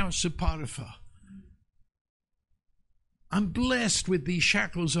this house of Potiphar. I'm blessed with these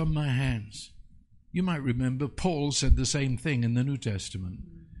shackles on my hands. You might remember Paul said the same thing in the New Testament.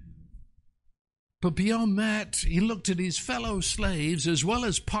 But beyond that, he looked at his fellow slaves as well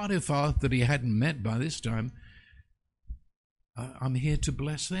as Potiphar that he hadn't met by this time. I'm here to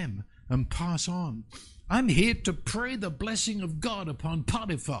bless them and pass on. I'm here to pray the blessing of God upon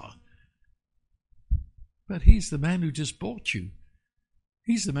Potiphar. But he's the man who just bought you.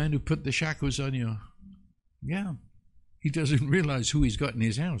 He's the man who put the shackles on you. Yeah. He doesn't realize who he's got in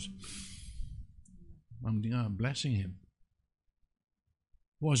his house. I'm blessing him.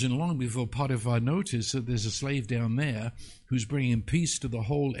 Wasn't long before Potiphar noticed that there's a slave down there who's bringing peace to the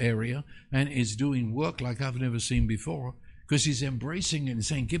whole area and is doing work like I've never seen before, because he's embracing it and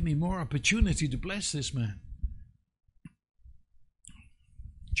saying, give me more opportunity to bless this man.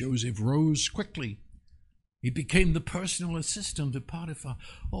 Joseph rose quickly. He became the personal assistant of Potiphar.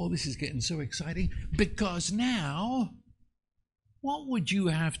 Oh, this is getting so exciting, because now, what would you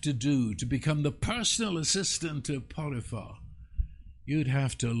have to do to become the personal assistant of Potiphar? You'd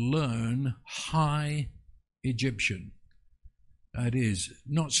have to learn High Egyptian. That is,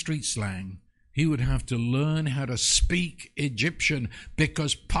 not street slang. He would have to learn how to speak Egyptian,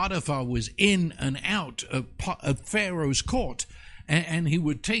 because Potiphar was in and out of Pharaoh's court, and he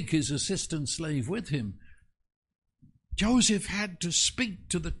would take his assistant slave with him. Joseph had to speak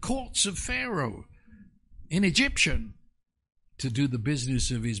to the courts of Pharaoh in Egyptian to do the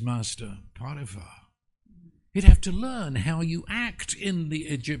business of his master, Potiphar. He'd have to learn how you act in the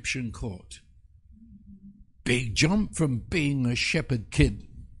Egyptian court. Big jump from being a shepherd kid.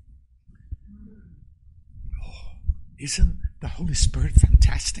 Oh, isn't the Holy Spirit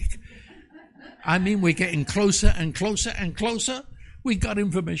fantastic? I mean, we're getting closer and closer and closer. We got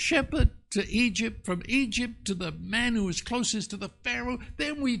him from a shepherd to Egypt, from Egypt to the man who was closest to the Pharaoh.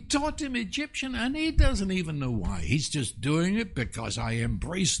 Then we taught him Egyptian, and he doesn't even know why. He's just doing it because I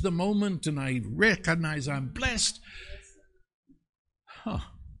embrace the moment and I recognize I'm blessed. Huh.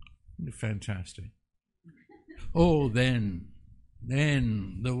 Fantastic. Oh, then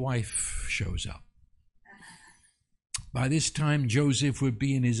the wife shows up. By this time, Joseph would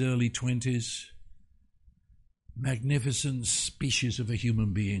be in his early 20s. Magnificent species of a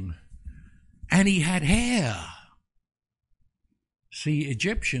human being. And he had hair. See,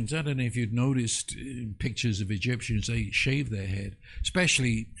 Egyptians, I don't know if you've noticed in pictures of Egyptians, they shave their head,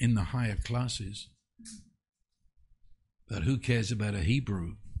 especially in the higher classes. But who cares about a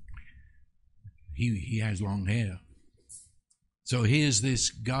Hebrew? He has long hair. So here's this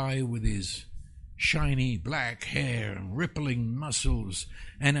guy with his shiny black hair and rippling muscles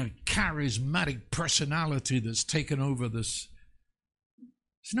and a charismatic personality that's taken over this.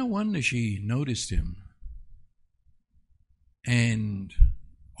 It's no wonder she noticed him. And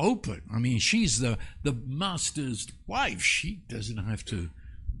open. I mean, she's the master's wife. She doesn't have to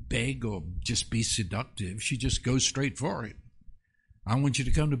beg or just be seductive. She just goes straight for it. I want you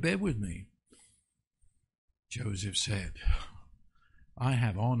to come to bed with me. Joseph said, I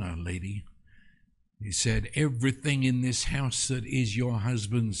have honor, lady. He said, everything in this house that is your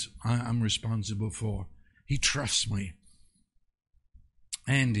husband's, I'm responsible for. He trusts me.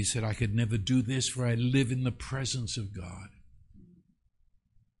 And he said, I could never do this, for I live in the presence of God.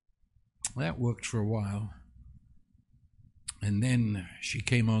 That worked for a while. And then she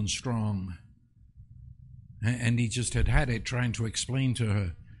came on strong. And he just had it trying to explain to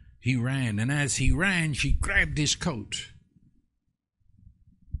her. He ran, and as he ran, she grabbed his coat.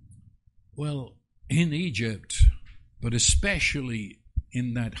 Well, in Egypt, but especially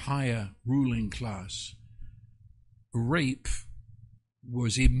in that higher ruling class, rape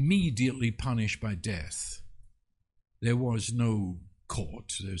was immediately punished by death. There was no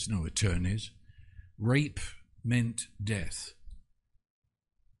court, there's no attorneys. Rape meant death.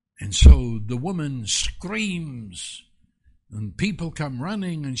 And so the woman screams, and people come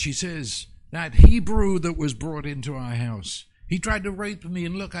running, and she says, that Hebrew that was brought into our house, he tried to rape me,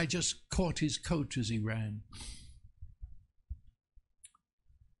 and look, I just caught his coat as he ran.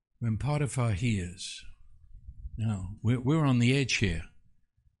 When Potiphar hears, now, we're on the edge here.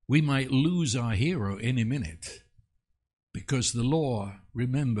 We might lose our hero any minute, because the law,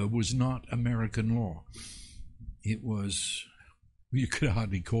 remember, was not American law. It was, you could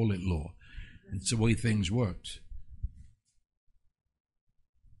hardly call it law. It's the way things worked.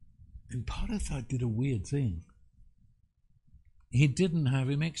 And Potiphar did a weird thing. He didn't have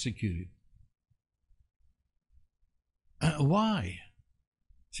him executed. Why?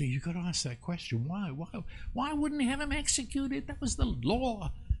 See, you've got to ask that question. Why wouldn't he have him executed? That was the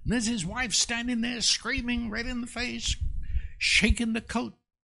law. And there's his wife standing there screaming right in the face, shaking the coat.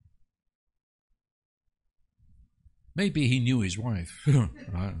 Maybe he knew his wife.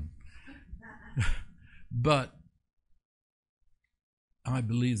 But I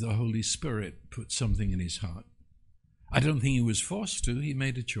believe the Holy Spirit put something in his heart. I don't think he was forced to. He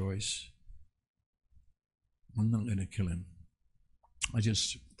made a choice. I'm not going to kill him. I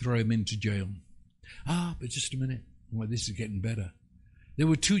just throw him into jail. But just a minute. Well, this is getting better. There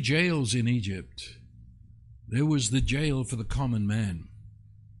were 2 jails in Egypt. There was the jail for the common man.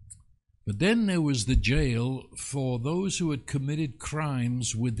 But then there was the jail for those who had committed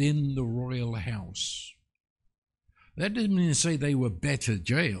crimes within the royal house. That didn't mean to say they were better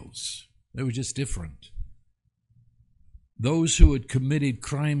jails. They were just different. Those who had committed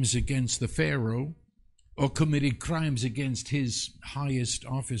crimes against the Pharaoh or committed crimes against his highest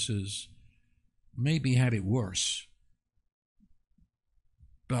officers maybe had it worse.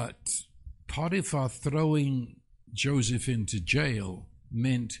 But Potiphar throwing Joseph into jail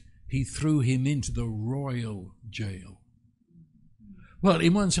meant he threw him into the royal jail. Well,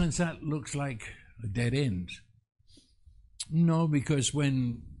 in one sense, that looks like a dead end. No, because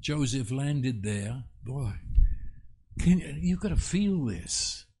when Joseph landed there, boy, you've got to feel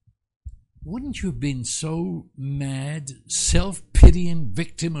this. Wouldn't you have been so mad, self-pitying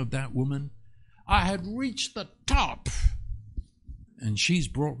victim of that woman? I had reached the top, and she's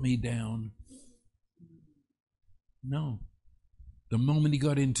brought me down. No. The moment he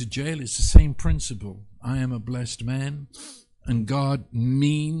got into jail, it's the same principle. I am a blessed man. And God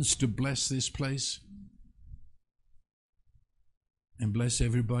means to bless this place and bless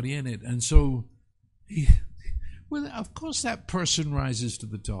everybody in it. And so, well, of course that person rises to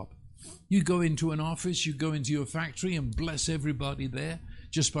the top. You go into an office, you go into your factory and bless everybody there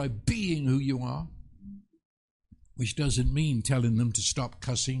just by being who you are, which doesn't mean telling them to stop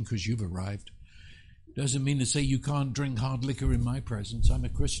cussing because you've arrived. Doesn't mean to say you can't drink hard liquor in my presence. I'm a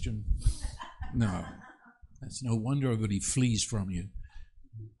Christian. No. That's no wonder everybody flees from you.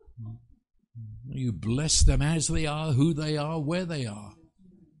 You bless them as they are, who they are, where they are.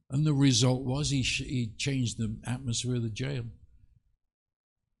 And the result was he changed the atmosphere of the jail.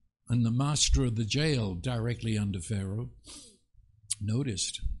 And the master of the jail, directly under Pharaoh,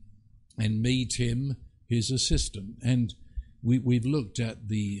 noticed and made him his assistant. And we've looked at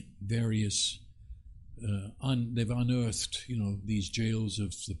the various, they've unearthed, these jails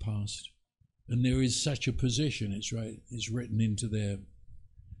of the past. And there is such a position, it's written into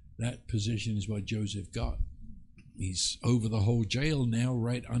that position is what Joseph got. He's over the whole jail now,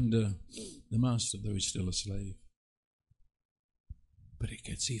 right under the master, though he's still a slave. But it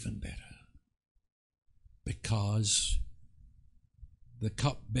gets even better. Because the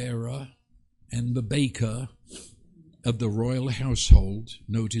cupbearer and the baker of the royal household,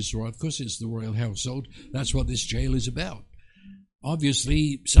 notice, of course it's the royal household, that's what this jail is about.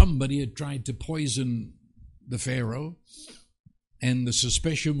 Obviously, somebody had tried to poison the Pharaoh, and the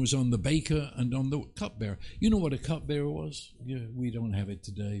suspicion was on the baker and on the cupbearer. You know what a cupbearer was? Yeah, we don't have it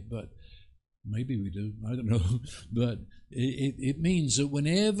today, but maybe we do. I don't know. But it means that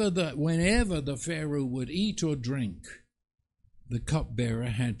whenever the Pharaoh would eat or drink, the cupbearer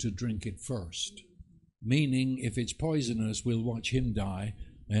had to drink it first. Meaning, if it's poisonous, we'll watch him die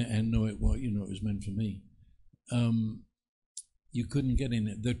and know it. Well, it was meant for me. You couldn't get in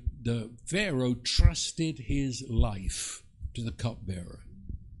it. The Pharaoh trusted his life to the cupbearer,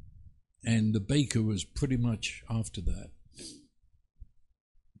 and the baker was pretty much after that.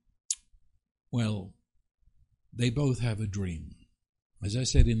 Well, they both have a dream. As I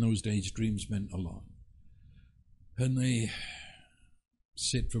said, in those days, dreams meant a lot. And they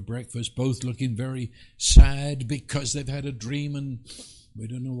sit for breakfast, both looking very sad because they've had a dream and we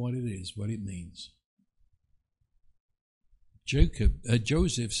don't know what it is, what it means.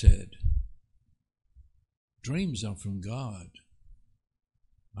 Joseph said, dreams are from God.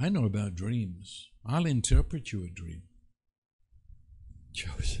 I know about dreams. I'll interpret you a dream.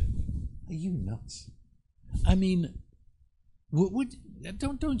 Joseph, are you nuts? I mean,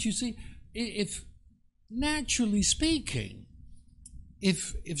 don't you see? If naturally speaking,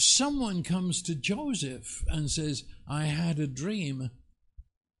 if someone comes to Joseph and says, I had a dream,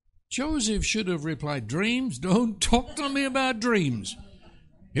 Joseph should have replied, dreams? Don't talk to me about dreams.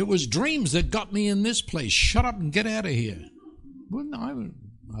 It was dreams that got me in this place. Shut up and get out of here. Well, I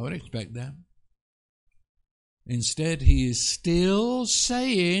would expect that. Instead, he is still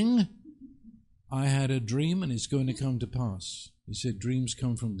saying, I had a dream and it's going to come to pass. He said, dreams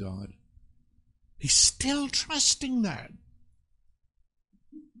come from God. He's still trusting that.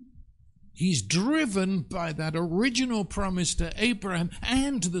 He's driven by that original promise to Abraham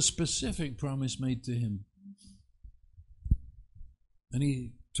and to the specific promise made to him. And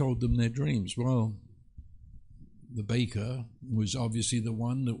he told them their dreams. Well, the baker was obviously the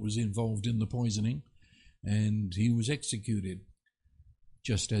one that was involved in the poisoning, and he was executed,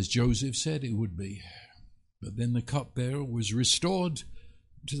 just as Joseph said it would be. But then the cupbearer was restored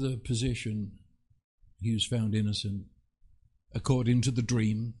to the position. He was found innocent, according to the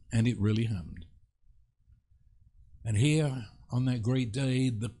dream, and it really happened. And here, on that great day,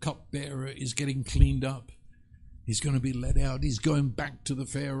 the cupbearer is getting cleaned up. He's going to be let out. He's going back to the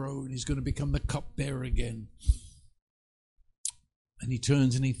Pharaoh, and he's going to become the cupbearer again. And he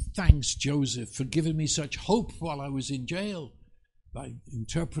turns and he thanks Joseph for giving me such hope while I was in jail by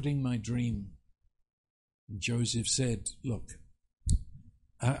interpreting my dream. And Joseph said, look,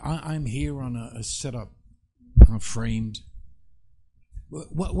 I'm here on a setup, framed.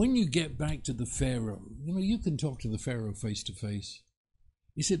 When you get back to the Pharaoh, you can talk to the Pharaoh face to face.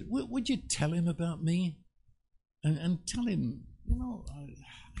 He said, would you tell him about me? And tell him, I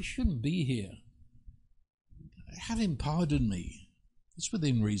shouldn't be here. Have him pardon me. It's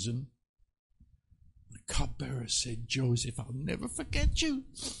within reason. The cupbearer said, Joseph, I'll never forget you.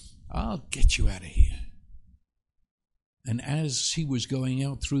 I'll get you out of here. And as he was going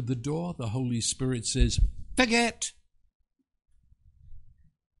out through the door, the Holy Spirit says, forget.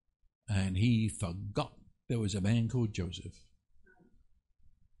 And he forgot there was a man called Joseph.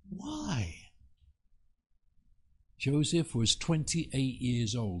 Why? Joseph was 28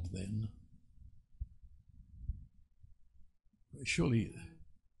 years old then. Surely,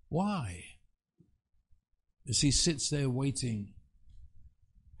 why? As he sits there waiting,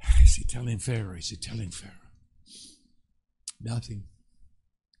 is he telling Pharaoh? Is he telling Pharaoh? Nothing.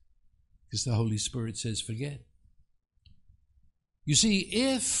 Because the Holy Spirit says, forget. You see,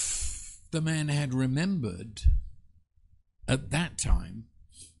 if the man had remembered at that time,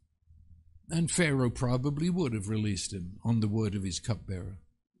 and Pharaoh probably would have released him on the word of his cupbearer.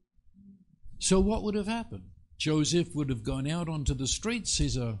 So what would have happened? Joseph would have gone out onto the streets.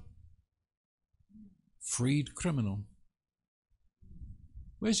 He's a freed criminal.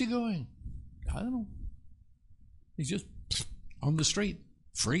 Where's he going? I don't know. He's just on the street,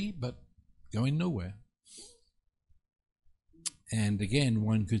 free, but going nowhere. And again,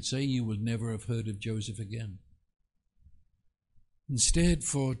 one could say you will never have heard of Joseph again. Instead,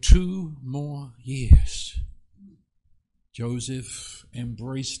 for 2 more years, Joseph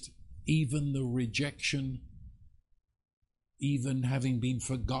embraced even the rejection, even having been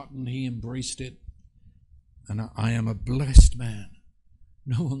forgotten, he embraced it. And I am a blessed man.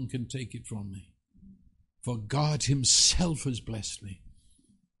 No one can take it from me. For God himself has blessed me.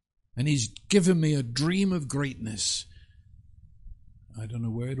 And he's given me a dream of greatness. I don't know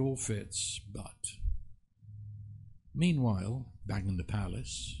where it all fits, but meanwhile, back in the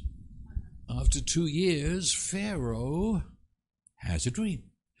palace, after 2 years, Pharaoh has a dream.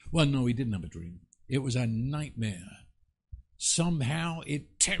 Well, no, he didn't have a dream. It was a nightmare. Somehow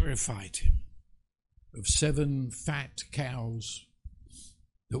it terrified him of 7 fat cows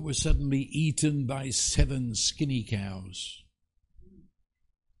that were suddenly eaten by 7 skinny cows.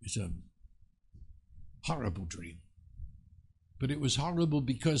 It's a horrible dream. But it was horrible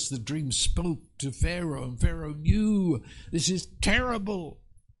because the dream spoke to Pharaoh, and Pharaoh knew this is terrible.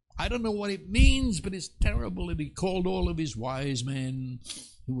 I don't know what it means, but it's terrible. And he called all of his wise men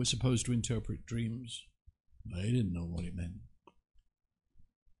who were supposed to interpret dreams. They didn't know what it meant.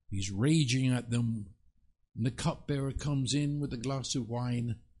 He's raging at them. And the cupbearer comes in with a glass of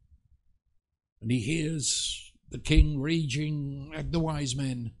wine, and he hears the king raging at the wise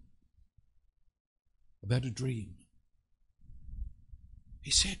men about a dream. He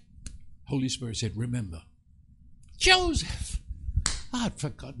said, Holy Spirit said, remember, Joseph. I'd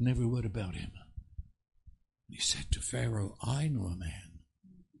forgotten every word about him. He said to Pharaoh, I know a man.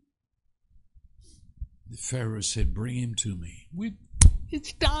 The Pharaoh said, bring him to me.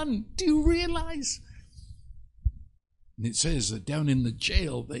 It's done. Do you realize? And it says that down in the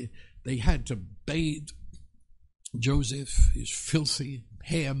jail, they had to bathe Joseph, his filthy,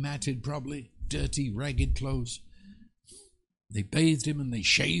 hair matted probably, dirty, ragged clothes. They bathed him and they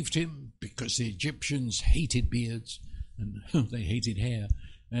shaved him because the Egyptians hated beards and they hated hair.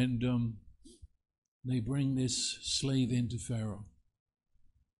 And they bring this slave into Pharaoh.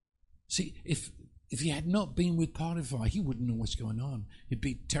 See, if he had not been with Potiphar, he wouldn't know what's going on. He'd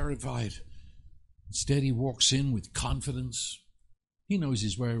be terrified. Instead, he walks in with confidence. He knows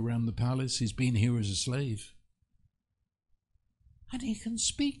his way around the palace. He's been here as a slave. And he can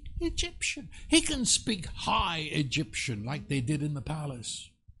speak Egyptian. He can speak high Egyptian like they did in the palace.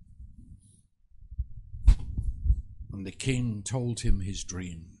 And the king told him his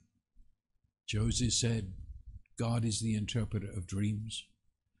dream. Joseph said, God is the interpreter of dreams.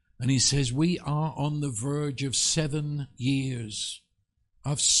 And he says, we are on the verge of 7 years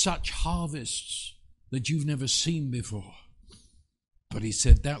of such harvests that you've never seen before. But he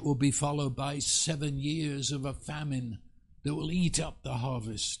said that will be followed by 7 years of a famine that will eat up the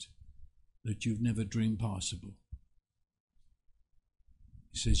harvest that you've never dreamed possible.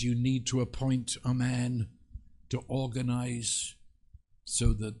 He says you need to appoint a man to organize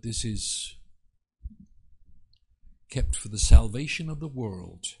so that this is kept for the salvation of the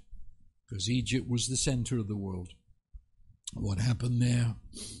world, because Egypt was the center of the world. What happened there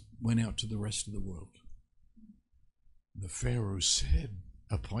went out to the rest of the world. The Pharaoh said,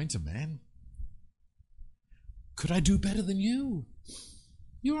 appoint a man. Could I do better than you?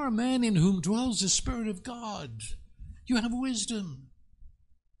 You are a man in whom dwells the Spirit of God. You have wisdom.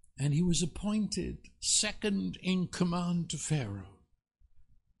 And he was appointed second in command to Pharaoh.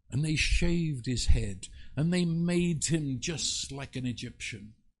 And they shaved his head, and they made him just like an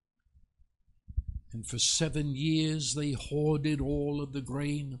Egyptian. And for 7 years they hoarded all of the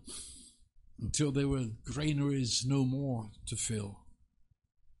grain until there were granaries no more to fill.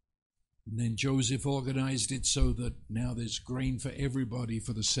 And then Joseph organized it so that now there's grain for everybody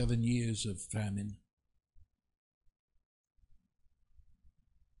for the 7 years of famine.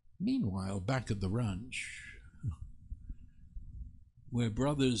 Meanwhile, back at the ranch, where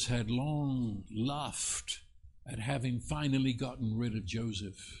brothers had long laughed at having finally gotten rid of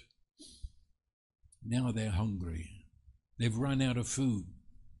Joseph, now they're hungry. They've run out of food,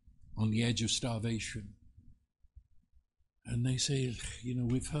 on the edge of starvation. And they say,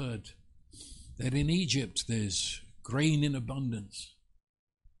 we've heard that in Egypt there's grain in abundance.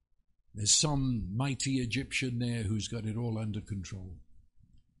 There's some mighty Egyptian there who's got it all under control.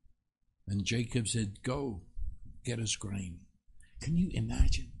 And Jacob said, go, get us grain. Can you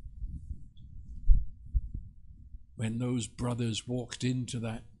imagine? When those brothers walked into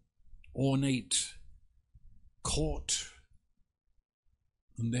that ornate court,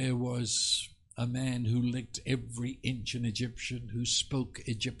 and there was a man who licked every inch an Egyptian, who spoke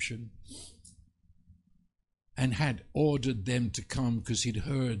Egyptian, and had ordered them to come because he'd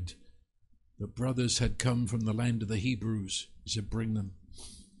heard the brothers had come from the land of the Hebrews. He said, bring them.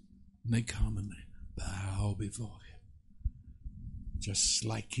 And they come and they bow before him, just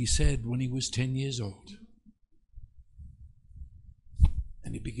like he said when he was 10 years old.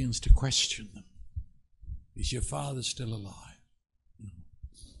 And he begins to question them. Is your father still alive?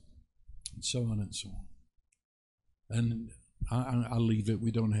 And so on and so on. And I'll leave it.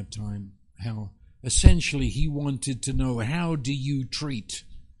 We don't have time. How essentially he wanted to know, how do you treat?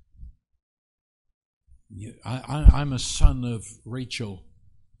 I'm a son of Rachel,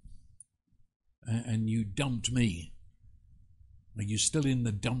 and you dumped me. Are you still in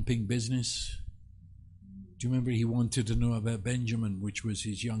the dumping business? Do you remember he wanted to know about Benjamin, which was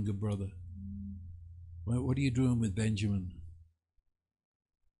his younger brother? Well, what are you doing with Benjamin?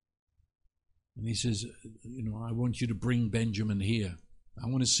 And he says, I want you to bring Benjamin here. I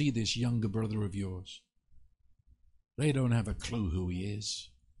want to see this younger brother of yours. They don't have a clue who he is.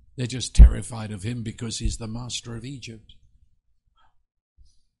 They're just terrified of him because he's the master of Egypt.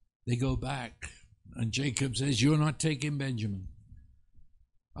 They go back, and Jacob says, you're not taking Benjamin.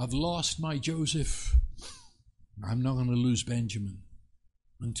 I've lost my Joseph. I'm not going to lose Benjamin.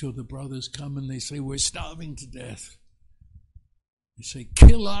 Until the brothers come and they say, we're starving to death. They say,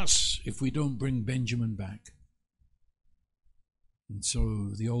 kill us if we don't bring Benjamin back. And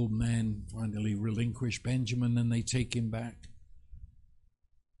so the old man finally relinquished Benjamin, and they take him back.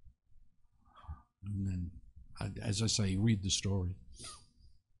 And then, as I say, read the story.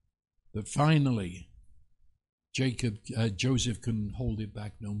 But finally, Joseph can hold it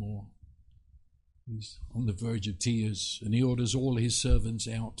back no more. He's on the verge of tears, and he orders all his servants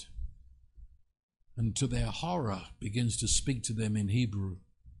out. And to their horror, begins to speak to them in Hebrew.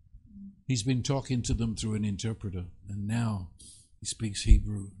 He's been talking to them through an interpreter, and now he speaks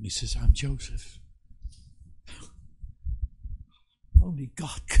Hebrew. And he says, I'm Joseph. Only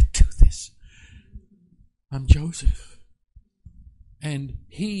God could do this. I'm Joseph. And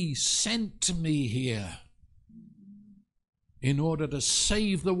he sent me here in order to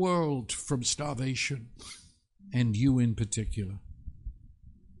save the world from starvation, and you in particular.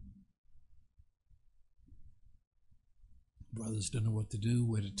 Brothers don't know what to do,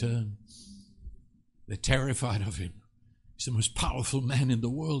 where to turn. They're terrified of him. He's the most powerful man in the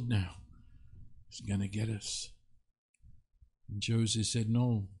world now. He's going to get us. And Joseph said,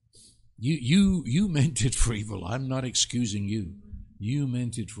 no, you meant it for evil. I'm not excusing you. You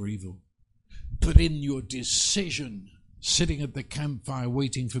meant it for evil. But in your decision, sitting at the campfire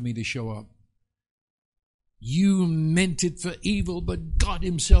waiting for me to show up, you meant it for evil, but God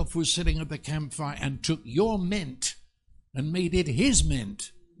himself was sitting at the campfire and took your meant and made it his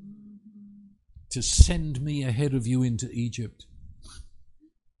meant to send me ahead of you into Egypt.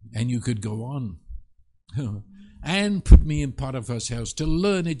 And you could go on and put me in Potiphar's house to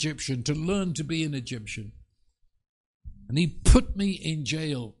learn Egyptian, to learn to be an Egyptian. And he put me in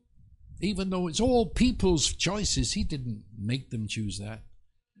jail, even though it's all people's choices. He didn't make them choose that.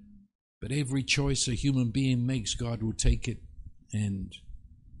 But every choice a human being makes, God will take it and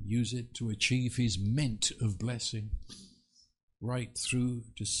use it to achieve his meant of blessing, right through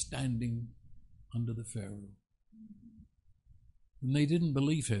to standing under the Pharaoh. And they didn't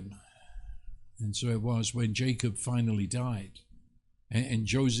believe him. And so it was when Jacob finally died, and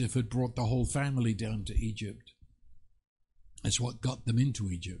Joseph had brought the whole family down to Egypt. That's what got them into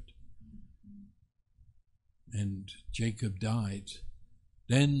Egypt. And Jacob died.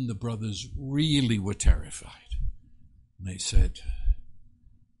 Then the brothers really were terrified. And they said,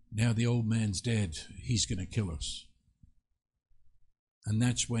 now the old man's dead, he's going to kill us. And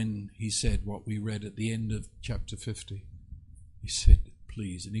that's when he said what we read at the end of chapter 50. He said,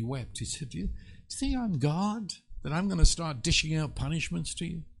 please, and he wept. He said, do you think I'm God, that I'm going to start dishing out punishments to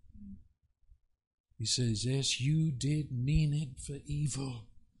you? He says, yes, you did mean it for evil.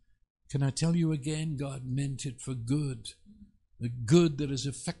 Can I tell you again, God meant it for good, the good that has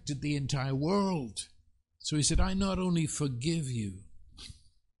affected the entire world. So he said, I not only forgive you,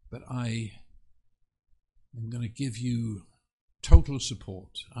 but I am going to give you total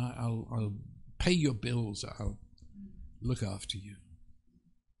support. I'll pay your bills. I'll look after you.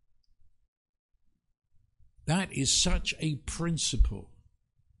 That is such a principle.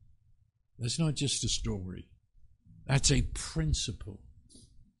 That's not just a story. That's a principle.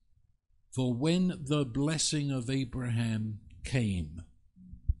 For when the blessing of Abraham came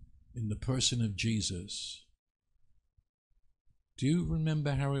in the person of Jesus, do you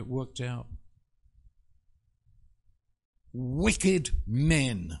remember how it worked out? Wicked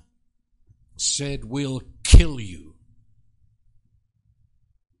men said, "We'll kill you."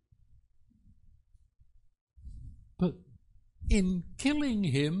 But in killing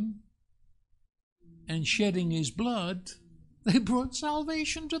him and shedding his blood, they brought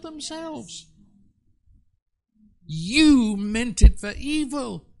salvation to themselves. You meant it for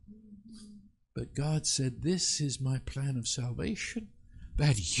evil. But God said, "This is my plan of salvation,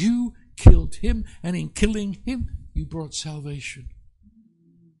 that you killed him, and in killing him, you brought salvation."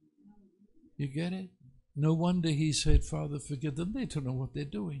 You get it? No wonder he said, "Father, forgive them. They don't know what they're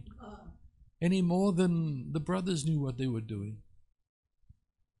doing." Any more than the brothers knew what they were doing.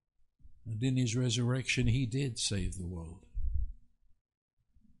 And in his resurrection, he did save the world.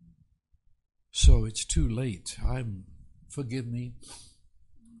 So it's too late. Forgive me.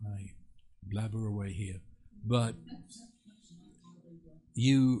 I blabber away here. But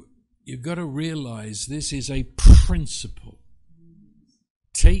you've got to realize this is a principle.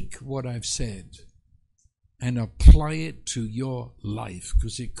 Take what I've said and apply it to your life,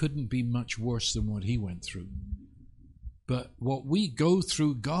 because it couldn't be much worse than what he went through. But what we go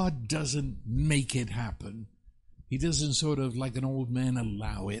through, God doesn't make it happen. He doesn't sort of like an old man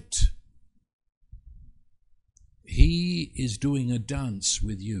allow it. He is doing a dance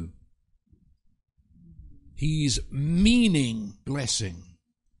with you. He's meaning blessing.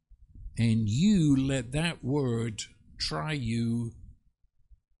 And you let that word try you.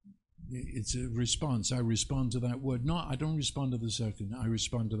 It's a response. I respond to that word. No, I don't respond to the second. I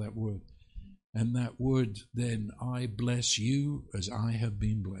respond to that word. And that word, then, I bless you as I have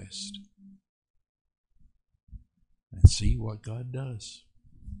been blessed. And see what God does.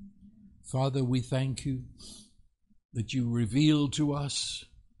 Father, we thank you that you reveal to us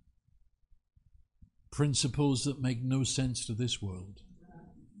principles that make no sense to this world.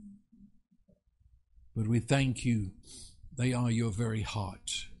 But we thank you, they are your very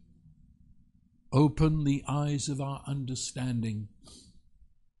heart. Open the eyes of our understanding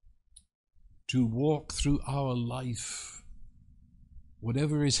to walk through our life.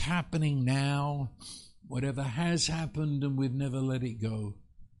 Whatever is happening now, whatever has happened and we've never let it go,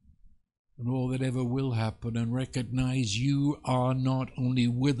 and all that ever will happen, and recognize you are not only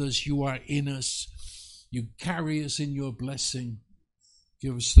with us, you are in us. You carry us in your blessing.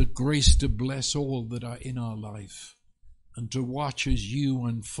 Give us the grace to bless all that are in our life, and to watch as you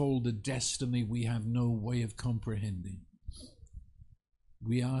unfold a destiny we have no way of comprehending.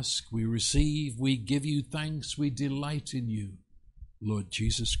 We ask, we receive, we give you thanks, we delight in you, Lord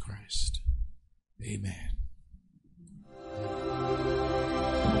Jesus Christ. Amen.